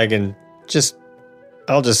just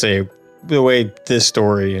say the way this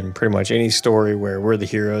story and pretty much any story where we're the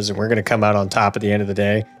heroes and we're going to come out on top at the end of the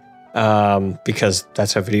day, because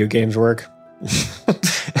that's how video games work,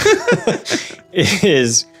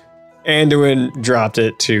 is Anduin dropped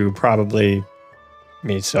it to probably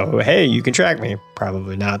me. So, hey, you can track me.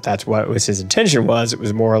 Probably not. That's what his intention was. It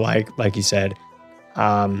was more like you said,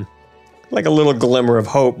 like a little glimmer of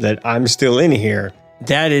hope that I'm still in here.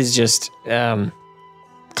 That is just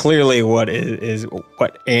clearly what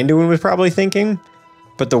Anduin was probably thinking.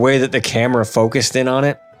 But the way that the camera focused in on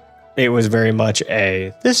it, it was very much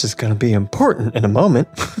this is going to be important in a moment.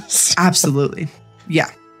 Absolutely. Yeah.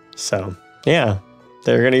 So, yeah,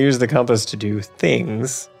 they're going to use the compass to do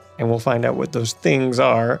things, and we'll find out what those things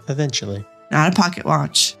are eventually. Not a pocket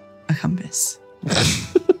watch, a compass.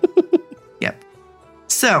 Yep.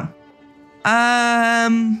 So,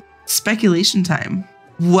 speculation time.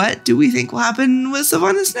 What do we think will happen with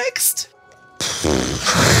Sylvanas next?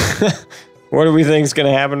 What do we think is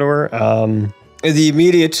going to happen to her? The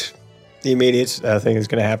immediate thing that's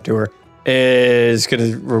going to happen to her is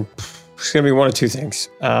going to be one of two things.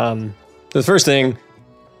 The first thing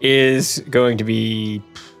is going to be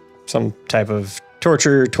some type of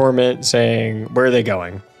torture, torment, saying, "Where are they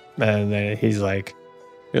going?" And then you're like,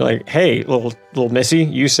 "Hey, little Missy,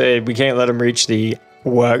 you said we can't let them reach the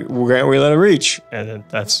what? Can't we let them reach?" And then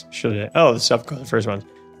the stuff goes the first one,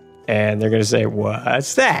 and they're going to say,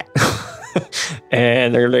 "What's that?"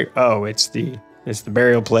 And they're like, "Oh, it's the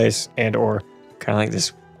burial place, and or kind of like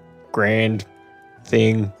this grand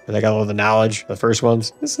thing where they got all the knowledge." The first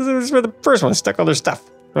ones. This is where the first ones stuck all their stuff,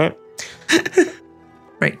 right?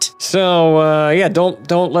 Right. So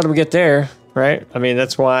don't let them get there. right? I mean,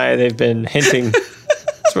 that's why they've been hinting.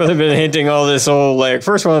 That's why they've been hinting all this whole, like,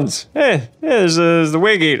 first one's, there's the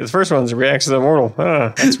Waygate. The first one's reacts to the Immortal.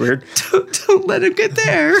 That's weird. Don't let him get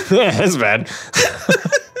there. Yeah, that's bad.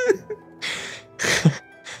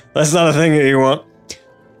 That's not a thing that you want.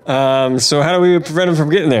 So how do we prevent him from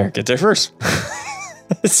getting there? Get there first.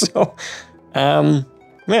 So, and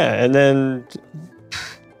then,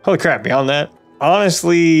 holy crap, beyond that,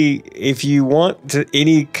 honestly, if you want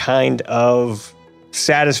any kind of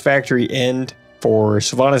satisfactory end for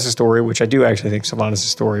Sylvanas' story, which I do actually think Sylvanas'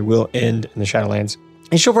 story will end in the Shadowlands,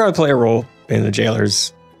 and she'll probably play a role in the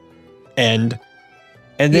Jailer's end.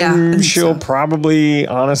 And then she'll probably,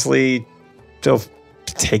 honestly, still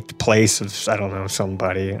take the place of, I don't know,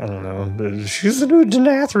 somebody. I don't know. She's the new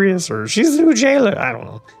Denathrius, or she's the new Jailer. I don't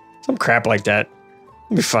know. Some crap like that.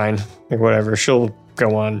 It'll be fine. Like, whatever. She'll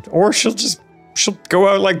go on. Or she'll go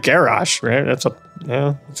out like Garrosh, right? That's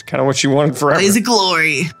kind of what she wanted forever. Blaze of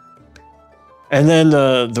glory. And then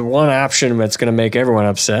the one option that's going to make everyone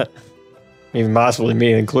upset, even possibly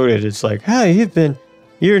me included, it's like,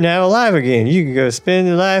 you're now alive again. You can go spend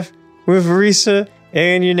your life with Orisa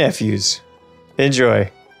and your nephews. Enjoy.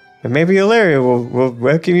 And maybe Ilaria will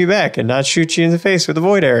welcome you back and not shoot you in the face with a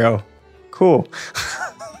void arrow. Cool.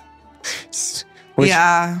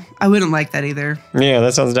 I wouldn't like that either. Yeah,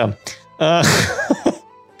 that sounds dumb.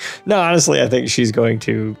 No, honestly, I think she's going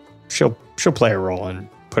to, she'll play a role in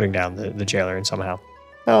putting down the Jailer in somehow.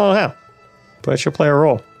 I don't know how, but she'll play a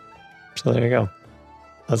role. So there you go.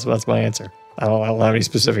 That's my answer. I don't have any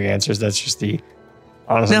specific answers. That's just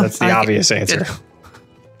that's the obvious answer.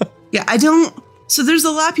 Yeah, I don't. So there's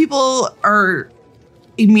a lot of people are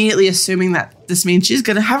immediately assuming that this means she's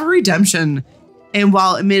going to have a redemption. And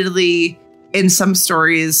while admittedly in some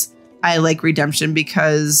stories, I like redemption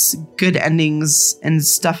because good endings and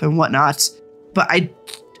stuff and whatnot, but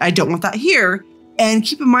I don't want that here. And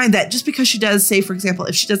keep in mind that just because she does, say, for example,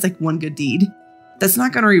 if she does like one good deed, that's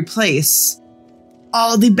not going to replace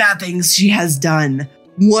all the bad things she has done.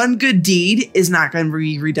 One good deed is not going to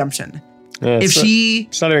be redemption. Yeah,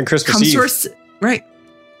 it's not even Christmas Eve. Right.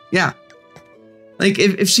 Yeah. Like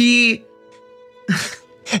if she...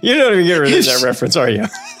 You don't even get rid of that reference, are you?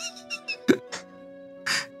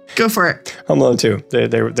 Go for it. Home Alone 2.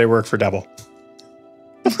 They work for double.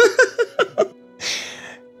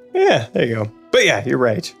 Yeah, there you go. But yeah, you're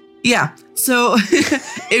right. Yeah. So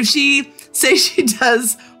if she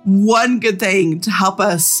does one good thing to help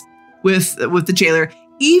us with the Jailer,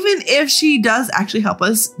 even if she does actually help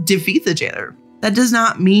us defeat the Jailer, that does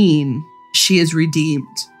not mean she is redeemed.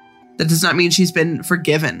 That does not mean she's been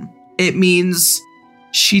forgiven. It means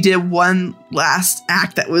she did one last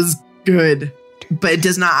act that was good, but it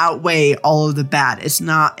does not outweigh all of the bad. It's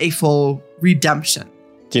not a full redemption.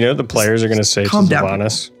 Do you know what the players are going to say to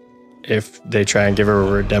Sylvanas if they try and give her a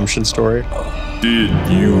redemption story? Did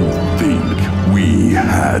you think we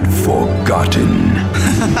had forgotten?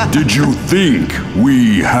 Did you think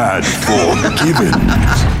we had forgiven?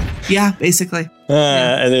 Yeah, basically.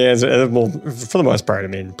 And the answer, well, for the most part, I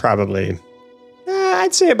mean, probably,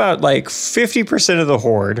 I'd say about like 50% of the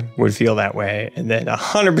Horde would feel that way, and then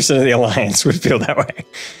 100% of the Alliance would feel that way.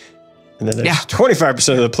 And then there's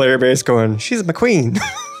 25% of the player base going, she's my queen.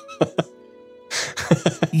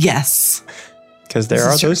 Yes. Because there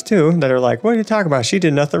are those two that are like, what are you talking about? She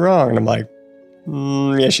did nothing wrong. And I'm like,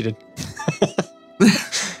 yeah, she did.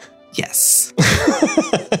 Yes.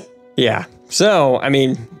 Yeah. So, I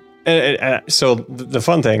mean, so the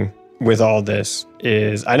fun thing with all this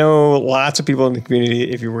is I know lots of people in the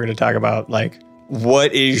community, if you were going to talk about like,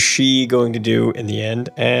 what is she going to do in the end?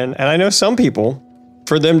 And I know some people,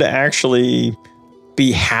 for them to actually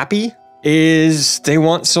be happy, is they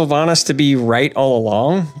want Sylvanas to be right all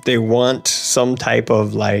along. They want some type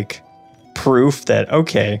of like proof that,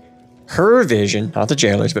 okay, her vision, not the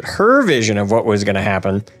Jailers, but her vision of what was going to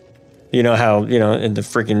happen. You know how, in the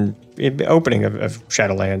freaking opening of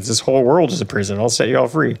Shadowlands, this whole world is a prison. I'll set you all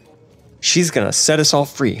free. She's going to set us all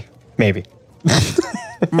free. Maybe.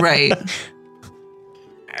 Right.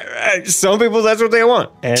 Some people, that's what they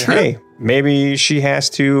want. And True. Hey, maybe she has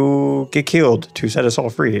to get killed to set us all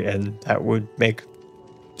free. And that would make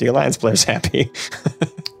the Alliance players happy.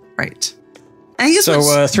 Right. And I guess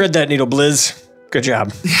so thread that needle, Blizz. Good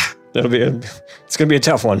job. Yeah. It's going to be a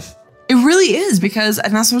tough one. It really is, because,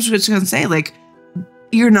 and that's what I was going to say, like,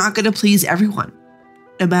 you're not going to please everyone.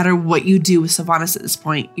 No matter what you do with Sylvanas at this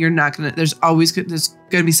point, you're not going to, there's going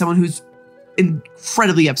to be someone who's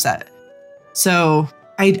incredibly upset. So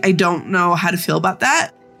I don't know how to feel about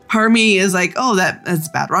that. Part of me is like, oh, that's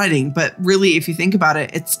bad writing. But really, if you think about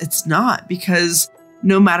it, it's not, because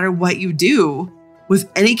no matter what you do with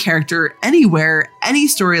any character, anywhere, any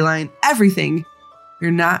storyline, everything, you're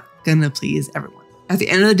not going to please everyone. At the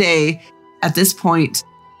end of the day, at this point,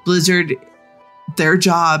 Blizzard, their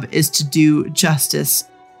job is to do justice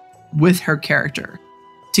with her character,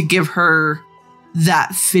 to give her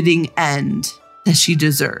that fitting end that she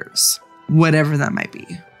deserves, whatever that might be.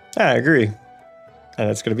 I agree. And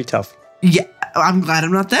it's going to be tough. Yeah, I'm glad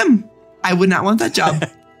I'm not them. I would not want that job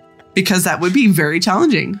because that would be very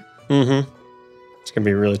challenging. Mm-hmm. It's going to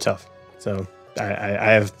be really tough. So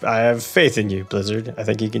I have faith in you, Blizzard. I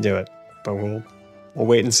think you can do it, but we'll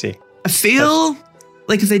wait and see. I feel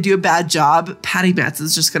like if they do a bad job, Patty Metz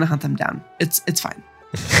is just going to hunt them down. It's fine.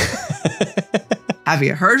 Have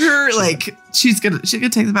you heard her? Like she's gonna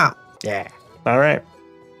take them out. Yeah. All right.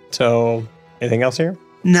 So anything else here?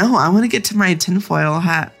 No, I want to get to my tinfoil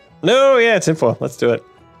hat. No, yeah, tinfoil. Let's do it.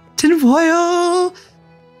 Tinfoil.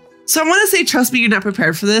 So I want to say, trust me, you're not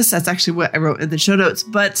prepared for this. That's actually what I wrote in the show notes,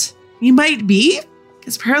 but you might be,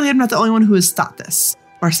 because apparently I'm not the only one who has thought this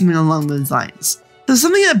or something along those lines. So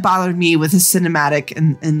something that bothered me with the cinematic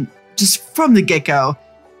and just from the get-go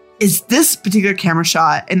is this particular camera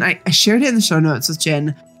shot. And I shared it in the show notes with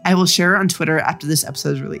Jen. I will share it on Twitter after this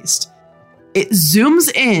episode is released. It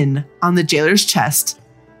zooms in on the jailer's chest,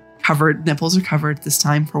 covered, nipples are covered this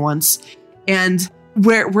time for once. And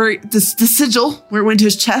where the sigil, where it went to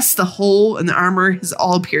his chest, the hole and the armor has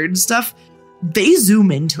all appeared and stuff, they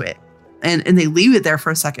zoom into it and they leave it there for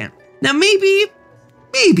a second. Now, maybe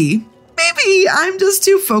I'm just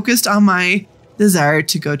too focused on my desire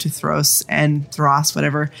to go to Thros,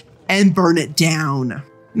 whatever, and burn it down.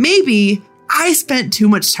 Maybe I spent too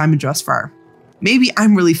much time in Drustvar. Maybe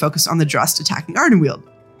I'm really focused on the Drust attacking Ardenweald.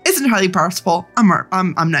 It's entirely possible.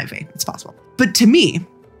 I'm naive. It's possible. But to me,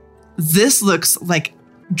 this looks like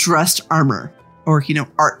Drust armor or,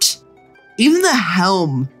 art. Even the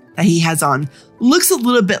helm that he has on looks a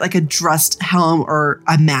little bit like a Drust helm or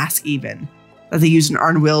a mask even that they use in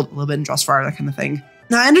Ardenweald, a little bit in Drustvar, that kind of thing.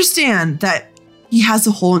 Now, I understand that he has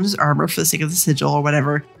a hole in his armor for the sake of the sigil or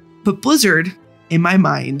whatever, but Blizzard, in my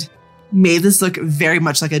mind, made this look very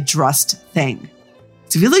much like a Drust thing.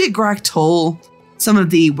 So if you look at Gorak Tol, some of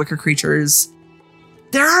the Wicker creatures,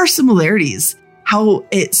 there are similarities. How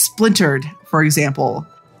it splintered, for example,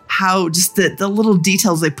 how just the little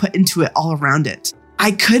details they put into it all around it.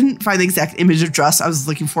 I couldn't find the exact image of Drust I was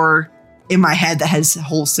looking for in my head that has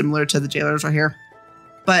holes similar to the jailers right here.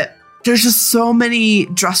 But there's just so many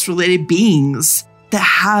Drust-related beings that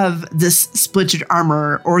have this splintered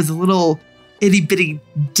armor or the little itty-bitty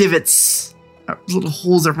divots, little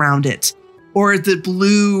holes around it, or the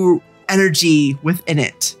blue energy within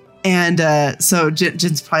it. And so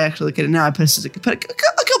Jen's probably actually looking at it now. I put a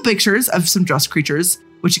couple pictures of some Drust creatures,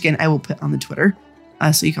 which again, I will put on the Twitter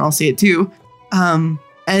so you can all see it too.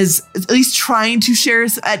 As at least trying to share.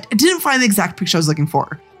 I didn't find the exact picture I was looking for,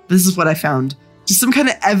 but this is what I found. Just some kind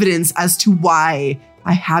of evidence as to why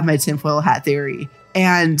I have my tinfoil hat theory.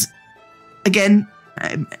 And again,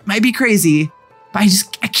 it might be crazy, but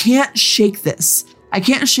I can't shake this. I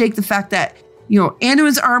can't shake the fact that,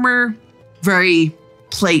 Anduin's armor, very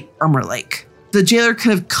plate armor-like. The jailer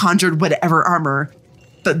could have conjured whatever armor,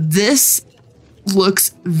 but this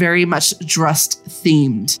looks very much Drust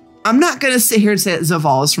themed. I'm not going to sit here and say that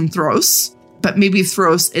Zovaal is from Thros, but maybe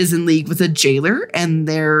Thros is in league with a jailer and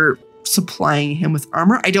they're supplying him with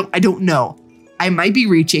armor. I don't know. I might be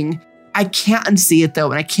reaching. I can't unsee it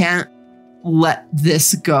though, and I can't let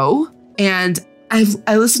this go. And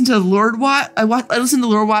I listened to Lord Watch. I listened to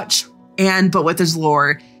Lore Watch and But What There's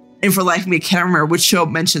Lore, and for the life of me, I can't remember which show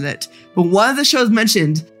mentioned it. But one of the shows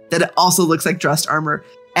mentioned that it also looks like Drust armor.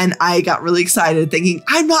 And I got really excited thinking,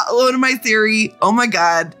 I'm not alone in my theory. Oh my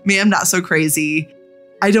God, maybe I'm not so crazy.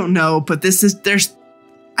 I don't know, but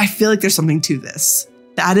I feel like there's something to this.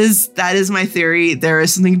 That is my theory. There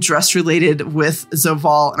is something Drust related with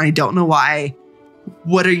Zovaal, and I don't know why.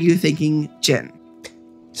 What are you thinking, Jen?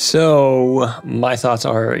 So my thoughts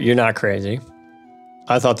are, you're not crazy.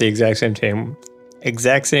 I thought the exact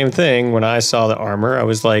same thing when I saw the armor. I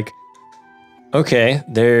was like, okay,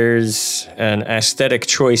 there's an aesthetic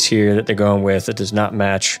choice here that they're going with that does not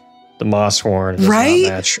match the Mosshorn, does not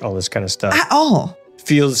match all this kind of stuff at all.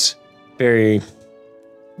 Feels very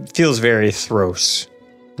Thros.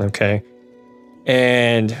 Okay,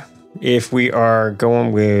 and if we are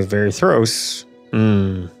going with very Thros,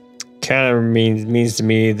 kind of means to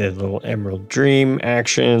me the little Emerald Dream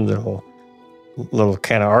action, little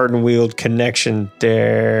kind of Ardenweald connection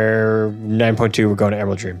there. 9.2, we're going to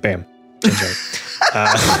Emerald Dream. Bam.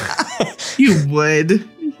 You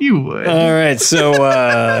would. All right. So,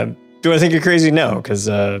 do I think you're crazy? No, because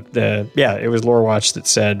it was Lore Watch that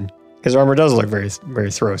said His armor does look very, very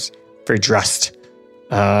Thros, very dressed.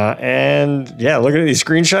 And yeah, looking at these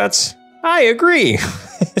screenshots, I agree.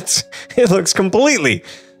 It looks completely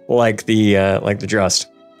like the Drust.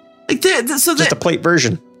 Like just a plate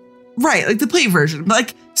version. Right, like the plate version. But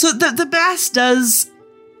like, so the Bast does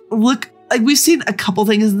look like we've seen a couple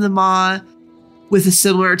things in the Maw with a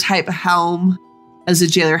similar type of helm as the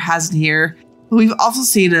Jailer has in here. But we've also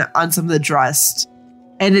seen it on some of the Drust.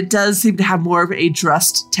 And it does seem to have more of a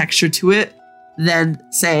Drust texture to it than,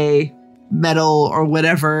 say, metal or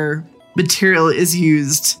whatever material is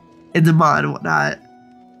used in the Maw and whatnot.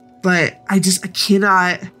 But I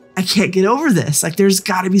can't get over this. Like, there's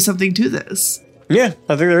got to be something to this. Yeah,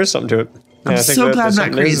 I think there is something to it. I'm so glad I'm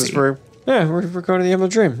not crazy. We're going to the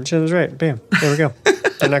Emerald Dream. Jailer's right. Bam. There we go.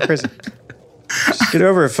 I'm not crazy. Just get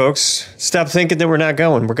over it, folks. Stop thinking that we're not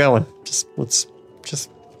going. We're going. Just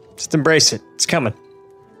embrace it. It's coming.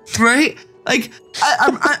 Right? Like,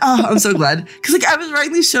 I'm so glad. Because, like, I was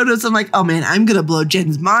writing these show notes. I'm like, oh, man, I'm going to blow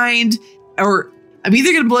Jen's mind. Or I'm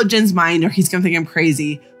either going to blow Jen's mind or he's going to think I'm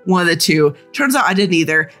crazy. One of the two. Turns out I didn't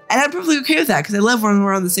either. And I'm perfectly okay with that because I love when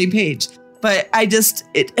we're on the same page. But I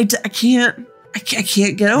can't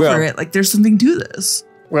get over it. Like, there's something to this.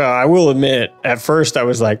 Well, I will admit, at first I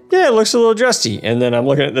was like, yeah, it looks a little drusty. And then I'm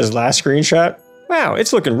looking at this last screenshot. Wow,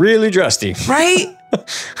 it's looking really drusty. Right?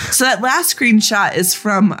 So that last screenshot is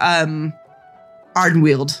from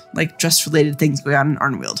Ardenweald, like Drust-related things going on in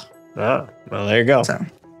Ardenweald. Oh, well, there you go. So,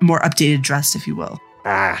 more updated Drust, if you will.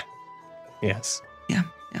 Ah, yes. Yeah.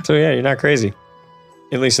 So, yeah, you're not crazy.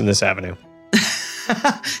 At least in this avenue.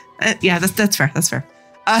 Yeah, that's fair. That's fair.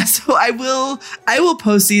 So I will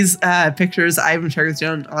post these pictures I've been sharing with you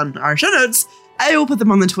on our show notes. I will put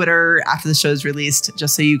them on the Twitter after the show is released,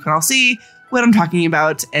 just so you can all see what I'm talking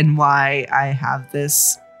about and why I have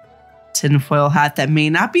this tinfoil hat that may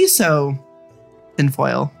not be so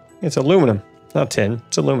tinfoil. It's aluminum, not tin.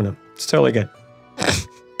 It's aluminum. It's totally good.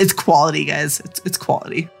 It's quality, guys. It's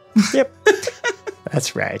quality. Yep.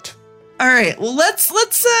 That's right. All right. Well, let's do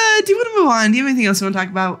you want to move on? Do you have anything else you want to talk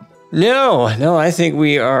about? No, I think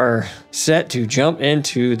we are set to jump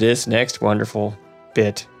into this next wonderful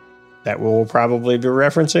bit that we'll probably be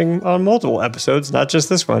referencing on multiple episodes, not just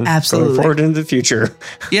this one. Absolutely. Going forward into the future.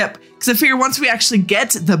 Yep. Because I figure once we actually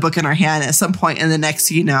get the book in our hand at some point in the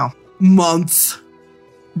next, month,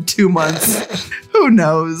 2 months, who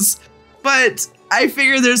knows? But I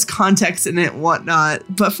figure there's context in it and whatnot.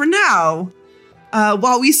 But for now,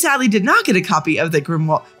 while we sadly did not get a copy of the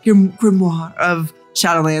Grimoire of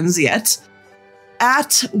Shadowlands yet,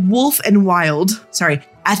 at @Wolf and Wild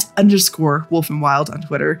on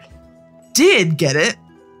Twitter did get it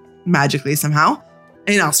magically somehow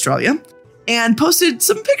in Australia and posted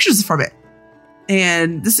some pictures from it.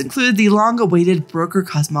 And this included the long-awaited broker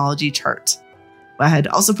cosmology chart. I had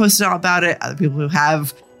also posted all about it. Other people who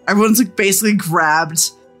have, everyone's basically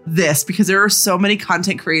grabbed this because there are so many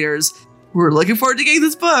content creators who are looking forward to getting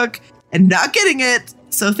this book and not getting it.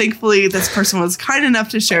 So thankfully, this person was kind enough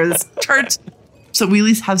to share this chart so we at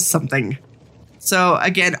least have something. So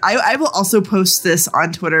again, I will also post this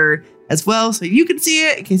on Twitter as well so you can see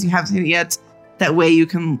it in case you haven't seen it yet. That way you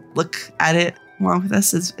can look at it along with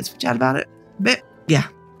us as we chat about it a bit. Yeah.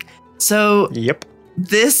 So yep.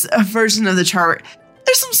 This version of the chart,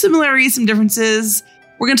 there's some similarities, some differences.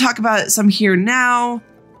 We're going to talk about some here now.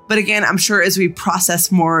 But again, I'm sure as we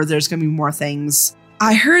process more, there's going to be more things.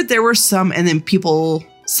 I heard there were some of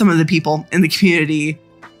the people in the community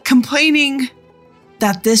complaining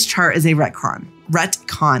that this chart is a retcon.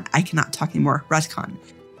 Retcon. I cannot talk anymore. Retcon.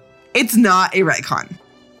 It's not a retcon.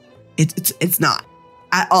 It's not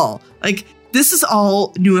at all. Like, this is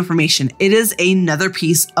all new information. It is another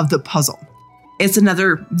piece of the puzzle. It's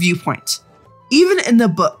another viewpoint. Even in the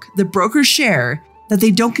book, the brokers share that they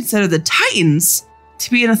don't consider the Titans to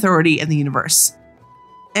be an authority in the universe.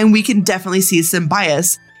 And we can definitely see some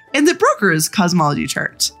bias in the brokers' cosmology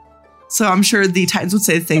chart. So I'm sure the Titans would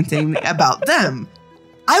say the same thing about them.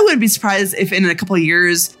 I wouldn't be surprised if in a couple of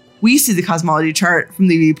years we see the cosmology chart from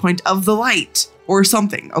the viewpoint of the light or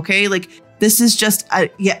something. Okay, like this is just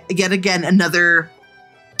yet again another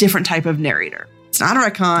different type of narrator. It's not a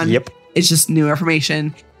retcon. Yep. It's just new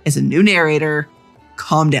information. It's a new narrator.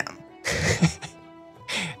 Calm down.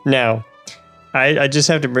 Now, I just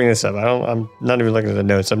have to bring this up. I'm not even looking at the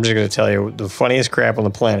notes. I'm just going to tell you the funniest crap on the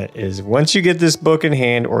planet is once you get this book in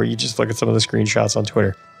hand, or you just look at some of the screenshots on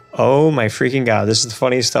Twitter. Oh my freaking God, this is the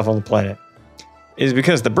funniest stuff on the planet. Is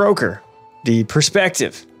because the broker, the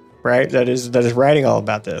perspective, right, that is writing all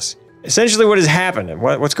about this. Essentially what has happened and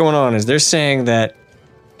what's going on is they're saying that,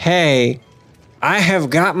 hey, I have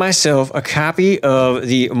got myself a copy of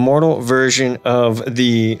the mortal version of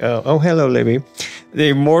the, oh, hello, Libby.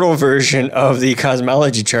 The mortal version of the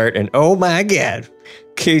cosmology chart. And oh my God,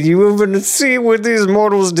 can you even see what these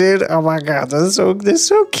mortals did? Oh my God, they're so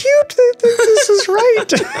cute. They think this is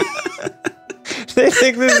right. They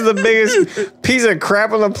think this is the biggest piece of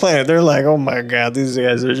crap on the planet. They're like, oh my God, these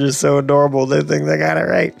guys are just so adorable. They think they got it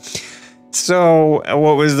right. So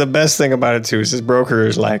what was the best thing about it too is this broker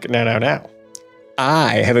is like, no.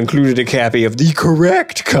 I have included a copy of the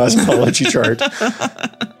correct cosmology chart.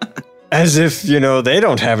 As if, they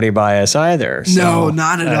don't have any bias either. So, no,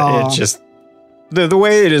 not at all. It's just the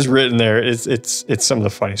way it is written there, it's some of the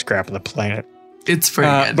funniest crap on the planet. It's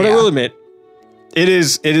pretty good. But I will admit, it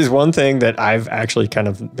is one thing that I've actually kind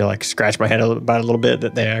of been like scratched my head about a little bit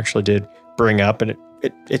that they actually did bring up, and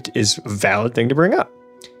it is a valid thing to bring up.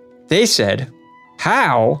 They said,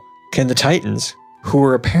 how can the Titans, who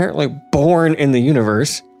were apparently born in the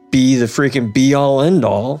universe, be the freaking be-all,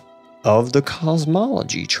 end-all of the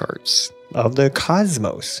cosmology charts, of the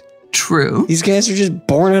cosmos? True. These guys are just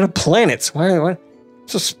born out of planets. What's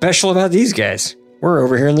so special about these guys? We're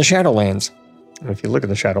over here in the Shadowlands. And if you look at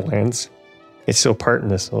the Shadowlands, it's still part in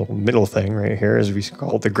this little middle thing right here, as we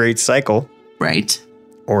call it the Great Cycle. Right.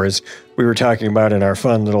 Or as we were talking about in our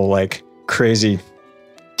fun little, like, crazy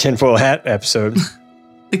tinfoil hat episode,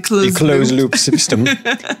 the closed loop system.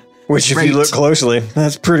 Which, if you look closely,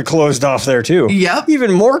 that's pretty closed off there, too. Yep.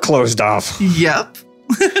 Even more closed off. Yep.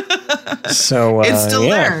 So, it's still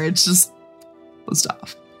there. It's just closed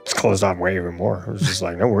off. It's closed off way even more. It was just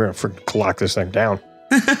like, no, we're going to freaking lock this thing down.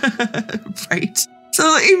 Right. So,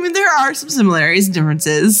 I mean, there are some similarities and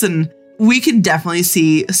differences, and we can definitely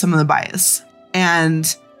see some of the bias.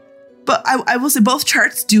 But I will say both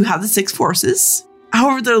charts do have the 6 forces.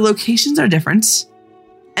 However, their locations are different.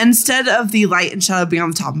 Instead of the light and shadow being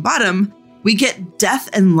on the top and bottom, we get death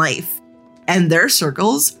and life, and their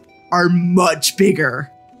circles are much bigger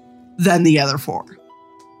than the other 4.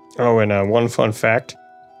 Oh, and one fun fact,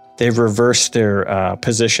 they've reversed their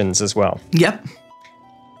positions as well. Yep.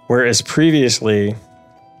 Whereas previously,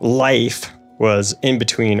 life was in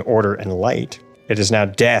between order and light, it is now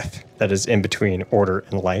death that is in between order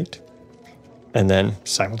and light. And then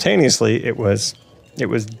simultaneously, it was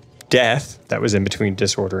death that was in between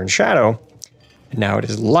disorder and shadow. And now it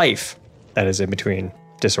is life that is in between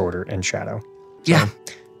disorder and shadow. So, yeah.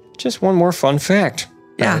 Just one more fun fact.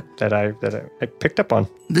 Yeah. That I picked up on.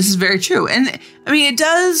 This is very true. And I mean, it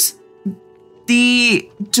does, the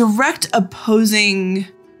direct opposing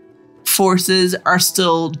forces are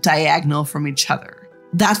still diagonal from each other.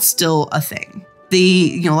 That's still a thing.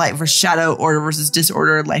 The, light versus shadow, order versus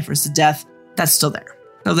disorder, life versus death, that's still there.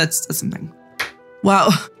 So that's something.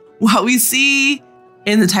 While we see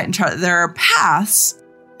in the Titan chart, there are paths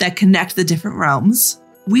that connect the different realms,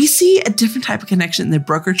 we see a different type of connection in the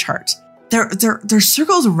broker chart. There's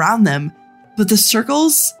circles around them, but the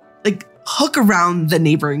circles like hook around the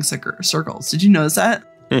neighboring circles. Did you notice that?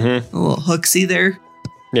 Mm-hmm. A little hooksy there.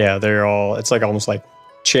 Yeah, it's like almost like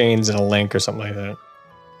chains in a link or something like that.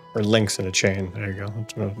 Or links in a chain. There you go.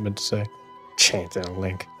 That's what I meant to say. Chains in a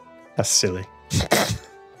link. That's silly.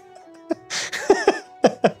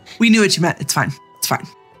 We knew what you meant. It's fine. It's fine.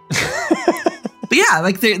 But yeah,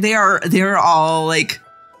 like they're all like,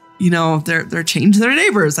 they're chained to their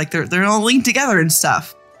neighbors. Like they're all linked together and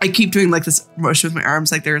stuff. I keep doing like this motion with my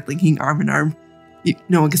arms, like they're linking arm in arm.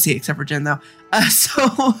 No one can see it except for Jen though. It's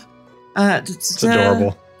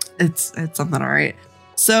adorable. It's something, all right.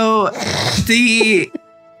 So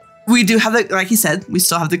we do have like you said, we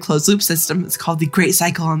still have the closed loop system. It's called the Great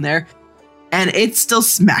Cycle on there, and it's still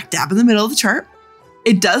smack dab in the middle of the chart.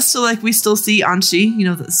 It does still we still see Anshi,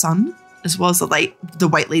 the sun, as well as the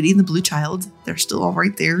white lady and the blue child. They're still all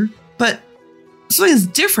right there. But something that's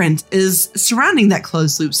different is surrounding that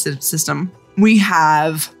closed loop system. We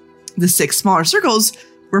have the 6 smaller circles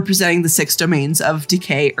representing the 6 domains of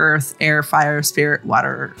decay, earth, air, fire, spirit,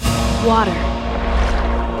 water. Water.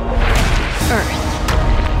 Earth.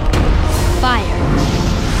 Fire.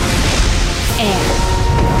 Air.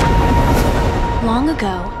 Long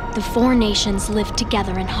ago, the 4 nations lived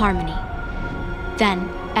together in harmony. Then,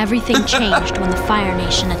 everything changed when the Fire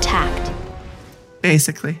Nation attacked.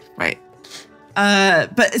 Basically, right.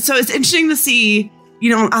 But so it's interesting to see,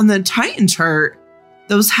 on the Titan chart,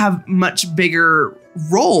 those have much bigger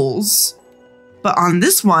roles. But on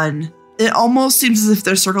this one, it almost seems as if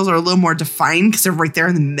their circles are a little more defined because they're right there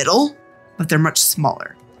in the middle, but they're much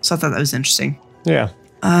smaller. So I thought that was interesting. Yeah.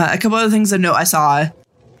 A couple other things I know I saw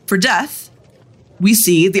for death. We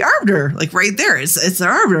see the Arbiter, like right there. It's the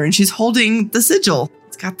Arbiter, and she's holding the sigil.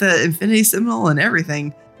 It's got the infinity symbol and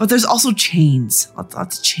everything. But there's also chains,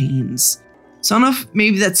 lots of chains. So I don't know if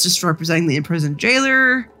maybe that's just representing the imprisoned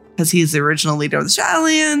jailer because he's the original leader of the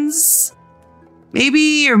Shadowlands.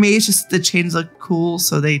 Maybe, or maybe it's just the chains look cool,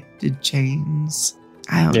 so they did chains.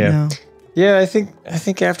 I don't know. Yeah, I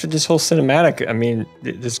think after this whole cinematic, I mean,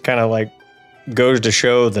 this kind of like goes to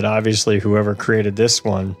show that obviously whoever created this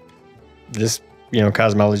one, this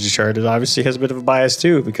cosmology chart, it obviously has a bit of a bias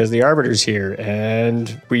too because the Arbiter's here,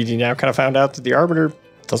 and we now kind of found out that the Arbiter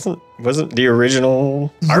wasn't the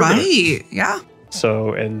original Arbiter. Right? Yeah.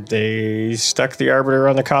 So, and they stuck the Arbiter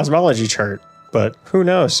on the cosmology chart. But who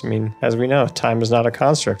knows? I mean, as we know, time is not a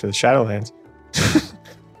construct of the Shadowlands.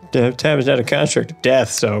 Time is not a construct of death,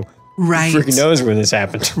 so right. Who freaking knows when this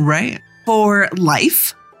happened. Right. For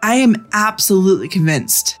life, I am absolutely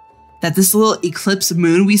convinced that this little eclipse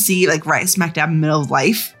moon we see like right smack dab in the middle of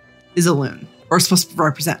life is a loon, or supposed to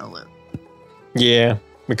represent a loon. Yeah,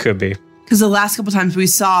 it could be. Because the last couple times we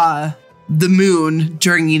saw the moon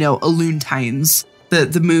during, a loon times,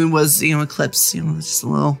 the moon was, eclipse, just a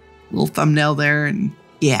little thumbnail there. And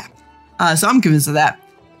yeah. So I'm convinced of that.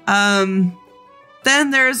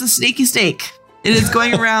 Then there's a snaky snake. It is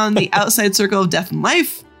going around the outside circle of death and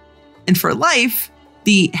life. And for life,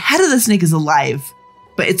 the head of the snake is alive,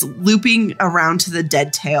 but it's looping around to the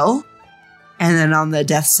dead tail. And then on the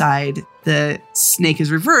death side, the snake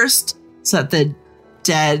is reversed so that the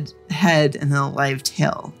dead head and the alive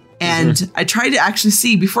tail. And I tried to actually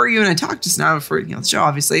see, before you and I talked just now, before the show,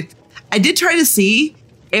 obviously, I did try to see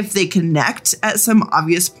if they connect at some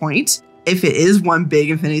obvious point, if it is one big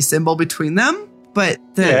infinity symbol between them. But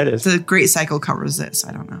the Great Cycle covers it, so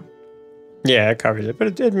I don't know. Yeah, it covers it.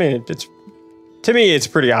 But it's to me, it's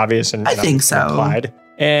pretty obvious and I think so. Implied.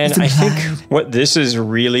 And I think what this is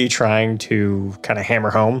really trying to kind of hammer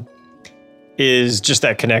home is just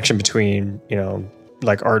that connection between,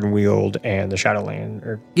 like Ardenweald and the Shadowland,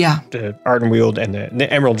 or the Ardenweald and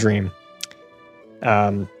the Emerald Dream.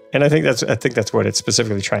 And I think that's what it's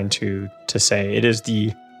specifically trying to say. It is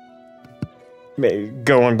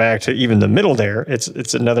going back to even the middle there.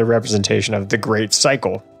 It's another representation of the Great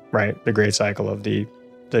Cycle, right? The Great Cycle of the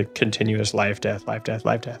continuous life, death, life, death,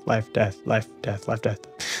 life, death, life, death, life, death, life, death.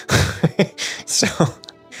 So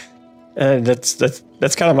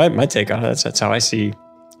that's kind of my take on it. That's how I see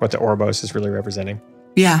what the Oribos is really representing.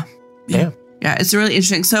 Yeah. It's really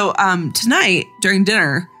interesting. So tonight during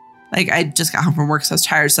dinner, like I just got home from work, so I was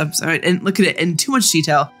tired, so I didn't look at it in too much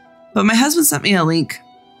detail. But my husband sent me a link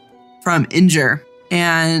from Inger,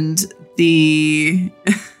 and I'm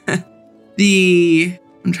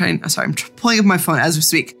pulling up my phone as we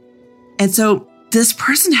speak. And so this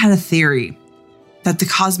person had a theory that the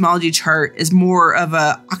cosmology chart is more of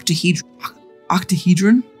a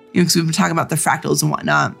octahedron, because we've been talking about the fractals and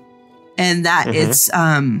whatnot. And that it's,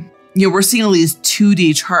 we're seeing all these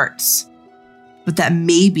 2D charts, but that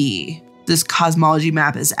maybe this cosmology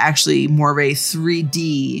map is actually more of a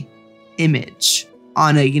 3D image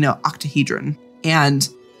on a, octahedron. And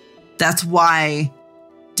that's why,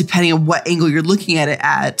 depending on what angle you're looking at it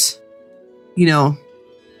at,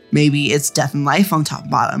 maybe it's death and life on top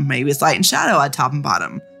and bottom. Maybe it's light and shadow at top and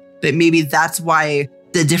bottom. But maybe that's why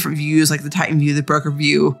the different views, like the Titan view, the Broker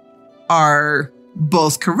view, are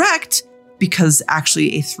both correct, because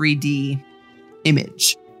actually a 3D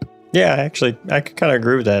image. Yeah, actually, I could kind of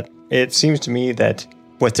agree with that. It seems to me that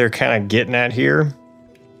what they're kind of getting at here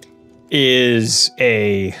is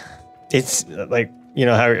it's like,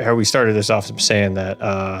 how we started this off saying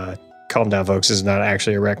that calm down, folks, this is not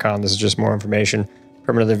actually a retcon. This is just more information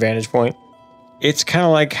from another vantage point. It's kind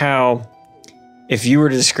of like how if you were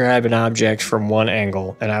to describe an object from one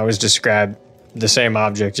angle and I was describe the same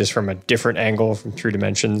object just from a different angle, from 3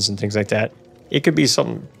 dimensions and things like that, it could be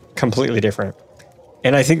something completely different.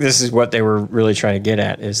 And I think this is what they were really trying to get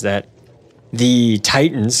at, is that the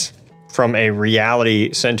Titans, from a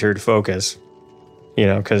reality-centered focus,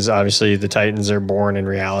 because obviously the Titans are born in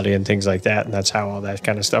reality and things like that, and that's how all that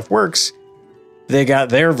kind of stuff works. They got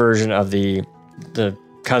their version of the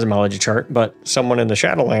cosmology chart, but someone in the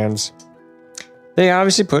Shadowlands, they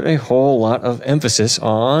obviously put a whole lot of emphasis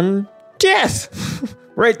on death.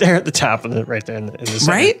 Right there at the top of right there in the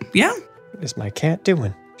center. Right? Yeah. What is my cat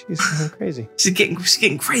doing? She's going crazy. She's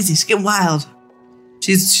getting crazy. She's getting wild.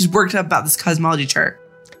 She's worked up about this cosmology chart.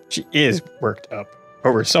 She is worked up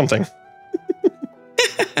over something.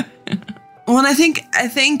 Well, and I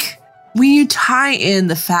think when you tie in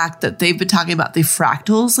the fact that they've been talking about the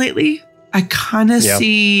fractals lately, I kind of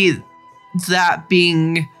see that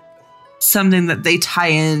being something that they tie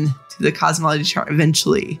in to the cosmology chart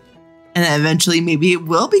eventually. And then eventually maybe it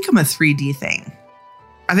will become a 3D thing.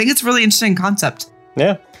 I think it's a really interesting concept.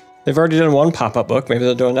 Yeah. They've already done one pop-up book. Maybe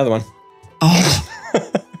they'll do another one. Oh,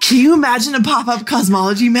 can you imagine a pop-up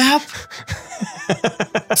cosmology map?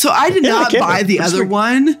 So I did not buy the other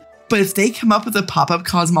one, but if they come up with a pop-up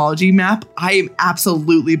cosmology map, I am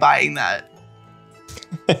absolutely buying that.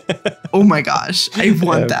 Oh my gosh, I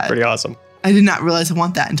want that. Pretty awesome. I did not realize I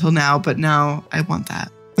want that until now, but now I want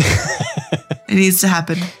that. It needs to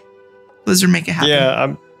happen. Blizzard, make it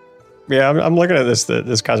happen. I'm looking at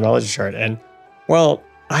this cosmology chart, and well,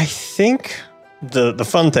 I think the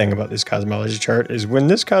fun thing about this cosmology chart is when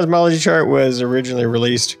this cosmology chart was originally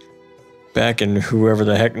released back in whoever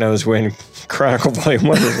the heck knows when Chronicle Volume 1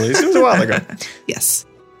 was released. It was a while ago. Yes.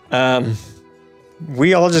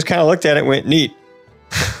 We all just kind of looked at it and went, neat.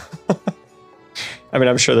 I mean,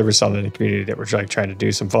 I'm sure there was some in the community that were like trying to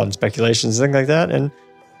do some fun speculations and things like that.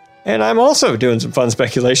 And I'm also doing some fun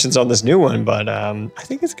speculations on this new one, but I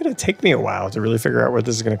think it's going to take me a while to really figure out where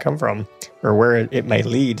this is going to come from or where it may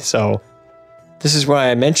lead. So this is why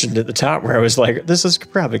I mentioned at the top where I was like, this is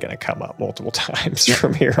probably going to come up multiple times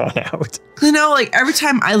from here on out. You know, like every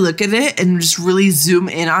time I look at it and just really zoom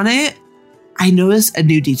in on it, I notice a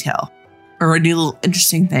new detail or a new little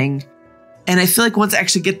interesting thing. And I feel like once I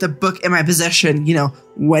actually get the book in my possession, you know,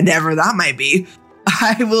 whenever that might be,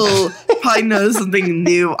 I will probably notice something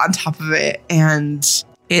new on top of it. And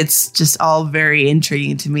it's just all very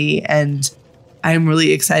intriguing to me. And I'm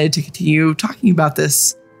really excited to continue talking about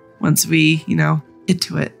this once we, you know, get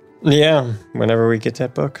to it. Yeah, whenever we get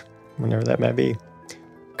that book, whenever that might be.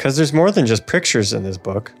 Because there's more than just pictures in this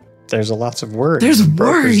book. There's lots of words. There's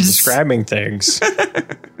words describing things.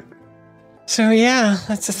 So yeah,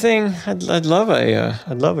 that's the thing. I'd love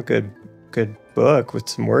a good book with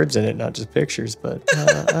some words in it, not just pictures. But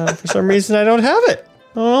for some reason, I don't have it.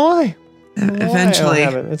 I don't know why. Eventually,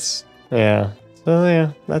 I don't have it. So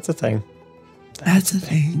yeah, that's a thing. That's a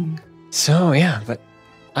thing. So yeah, but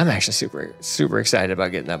I'm actually super excited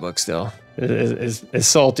about getting that book still. As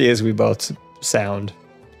salty as we both sound,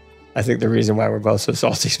 I think the reason why we're both so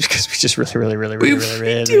salty is because we just really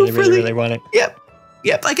want it.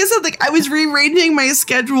 Yep. Like I said, like I was rearranging my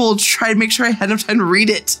schedule to try and make sure I had enough time to read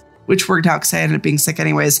it, which worked out because I ended up being sick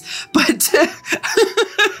anyways. But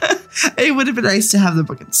it would have been nice to have the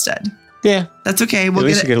book instead. Yeah. That's okay. At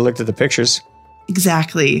least you could have looked at the pictures.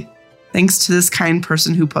 Exactly. Thanks to this kind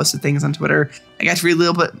person who posted things on Twitter, I got to read a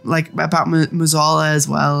little bit like about Muzala as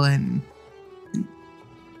well. And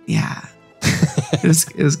yeah, it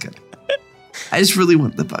was good. I just really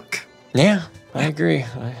want the book. Yeah, I agree.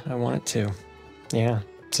 I want it too. Yeah.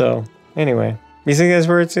 So anyway, you think that's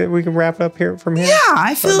where we can wrap it up here from here? Yeah,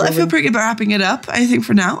 I feel pretty good about wrapping it up. I think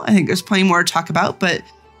for now, I think there's plenty more to talk about, but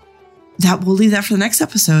we'll leave that for the next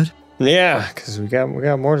episode. Yeah, because we got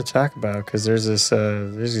more to talk about. Because there's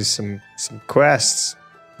some quests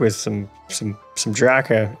with some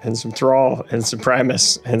Draka and some Thrall and some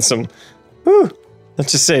Primus and some.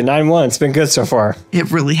 Let's just say 9-1. It's been good so far.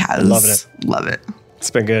 It really has. I'm loving it. Love it.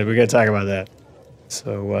 It's been good. We got to talk about that.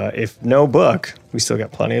 So if no book, we still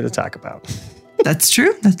got plenty to talk about. That's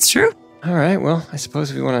true. All right. Well, I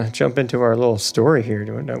suppose we want to jump into our little story here.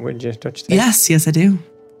 Don't you think? Yes, I do.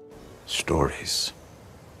 Stories.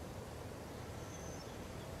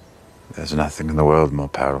 There's nothing in the world more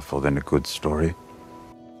powerful than a good story.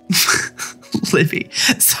 Livy.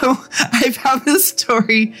 So I found this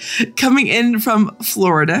story coming in from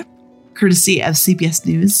Florida, courtesy of CBS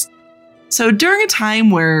News. So during a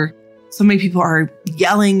time where so many people are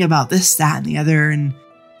yelling about this, that, and the other, and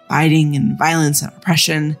fighting and violence and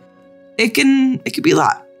oppression, it can be a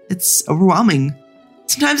lot. It's overwhelming.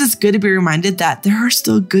 Sometimes it's good to be reminded that there are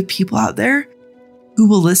still good people out there who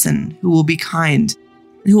will listen, who will be kind,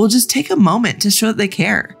 and who will just take a moment to show that they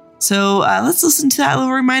care. So let's listen to that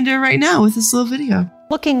little reminder right now with this little video.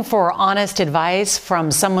 Looking for honest advice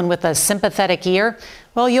from someone with a sympathetic ear?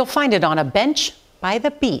 Well, you'll find it on a bench by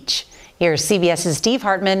the beach. Here's CBS's Steve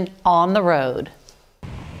Hartman on the road.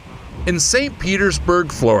 In St.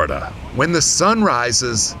 Petersburg, Florida, when the sun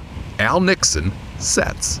rises, Al Nixon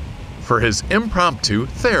sets for his impromptu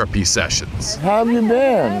therapy sessions. How have you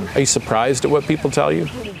been? Are you surprised at what people tell you?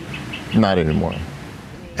 Not anymore.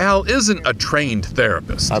 Al isn't a trained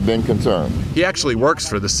therapist. I've been concerned. He actually works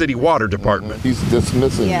for the city water department. He's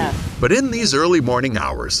dismissing me. But in these early morning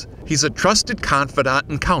hours, he's a trusted confidant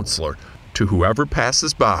and counselor to whoever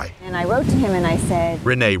passes by. And I wrote to him and I said,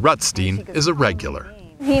 Renee Rutstein is a regular.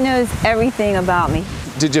 He knows everything about me.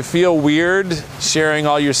 Did you feel weird sharing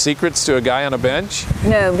all your secrets to a guy on a bench?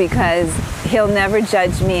 No, because he'll never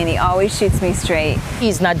judge me and he always shoots me straight.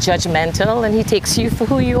 He's not judgmental and he takes you for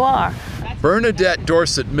who you are. Bernadette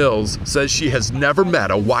Dorset Mills says she has never met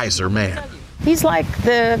a wiser man. He's like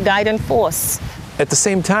the guiding force at the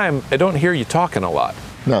same time, I don't hear you talking a lot.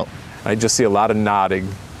 No. I just see a lot of nodding,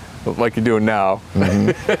 like you're doing now,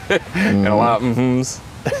 and a lot of mm-hms.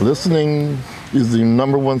 Listening is the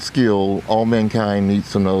 #1 skill all mankind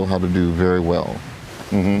needs to know how to do very well.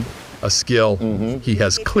 A skill he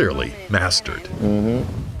has clearly mastered.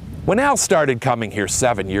 When Al started coming here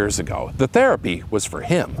 7 years ago, the therapy was for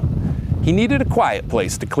him. He needed a quiet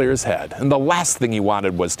place to clear his head, and the last thing he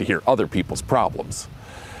wanted was to hear other people's problems.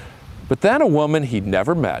 But then a woman he'd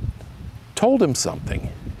never met told him something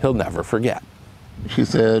he'll never forget. She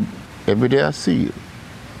said, every day I see you,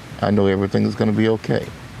 I know everything is going to be okay.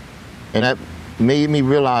 And that made me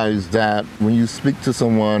realize that when you speak to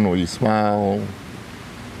someone or you smile,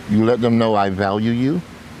 you let them know I value you,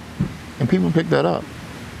 and people pick that up.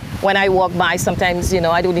 When I walk by, sometimes,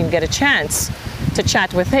 I don't even get a chance to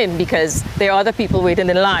chat with him because there are other people waiting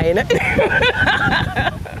in line.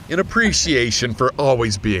 In appreciation for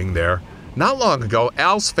always being there, not long ago,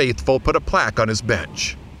 Al's faithful put a plaque on his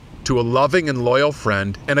bench. To a loving and loyal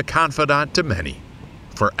friend and a confidant to many,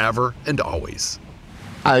 forever and always.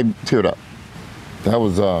 I teared up. That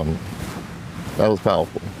was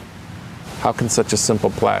powerful. How can such a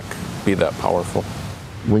simple plaque be that powerful?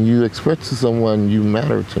 When you express to someone, you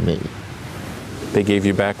matter to me. They gave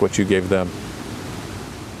you back what you gave them.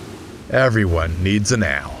 Everyone needs an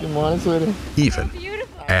Al. Good morning, sweetie. Even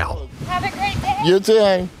Al. Have a great day. You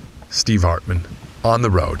too. Steve Hartman, on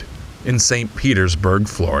the road in St. Petersburg,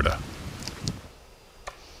 Florida.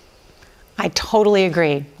 I totally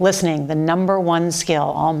agree. Listening, the #1 skill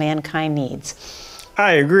all mankind needs.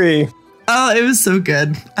 I agree. Oh, it was so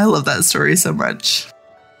good. I love that story so much.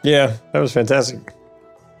 Yeah, that was fantastic.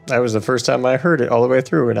 That was the first time I heard it all the way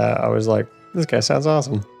through, and I was like, this guy sounds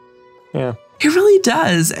awesome. Yeah. It really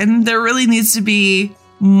does. And there really needs to be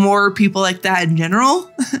more people like that in general.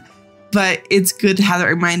 But it's good to have that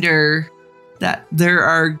reminder that there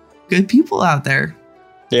are good people out there.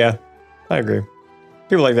 Yeah, I agree.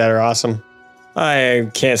 People like that are awesome. I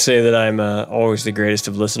can't say that I'm always the greatest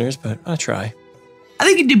of listeners, but I try. I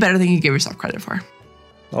think you do better than you give yourself credit for.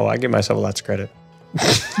 Oh, I give myself lots of credit.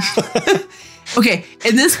 Okay,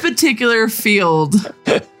 in this particular field,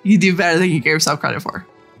 you do better than you give yourself credit for.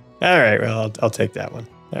 All right, well, I'll take that one.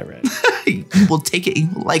 All right. You will take it, you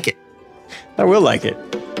will like it. I will like it.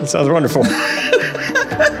 That sounds wonderful.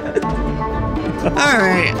 All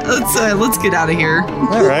right, let's get out of here.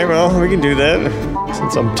 All right, well, we can do that.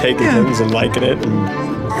 Since I'm taking things and liking it and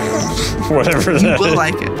whatever that is. You will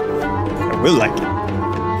like it. I will like it.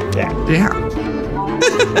 Yeah. Yeah.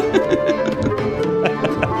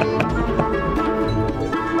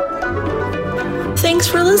 Thanks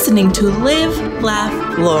for listening to Live, Laugh,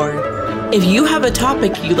 Lore. If you have a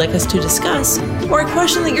topic you'd like us to discuss, or a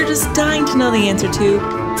question that you're just dying to know the answer to,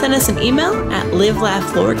 send us an email at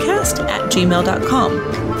livelaughflorecast@gmail.com.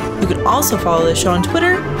 You can also follow the show on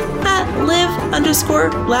Twitter at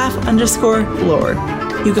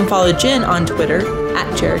live_laugh_lore. You can follow Jen on Twitter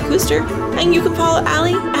at Jared Kuster, and you can follow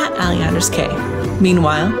Allie at AllieAndersK.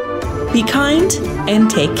 Meanwhile, be kind and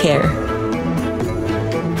take care.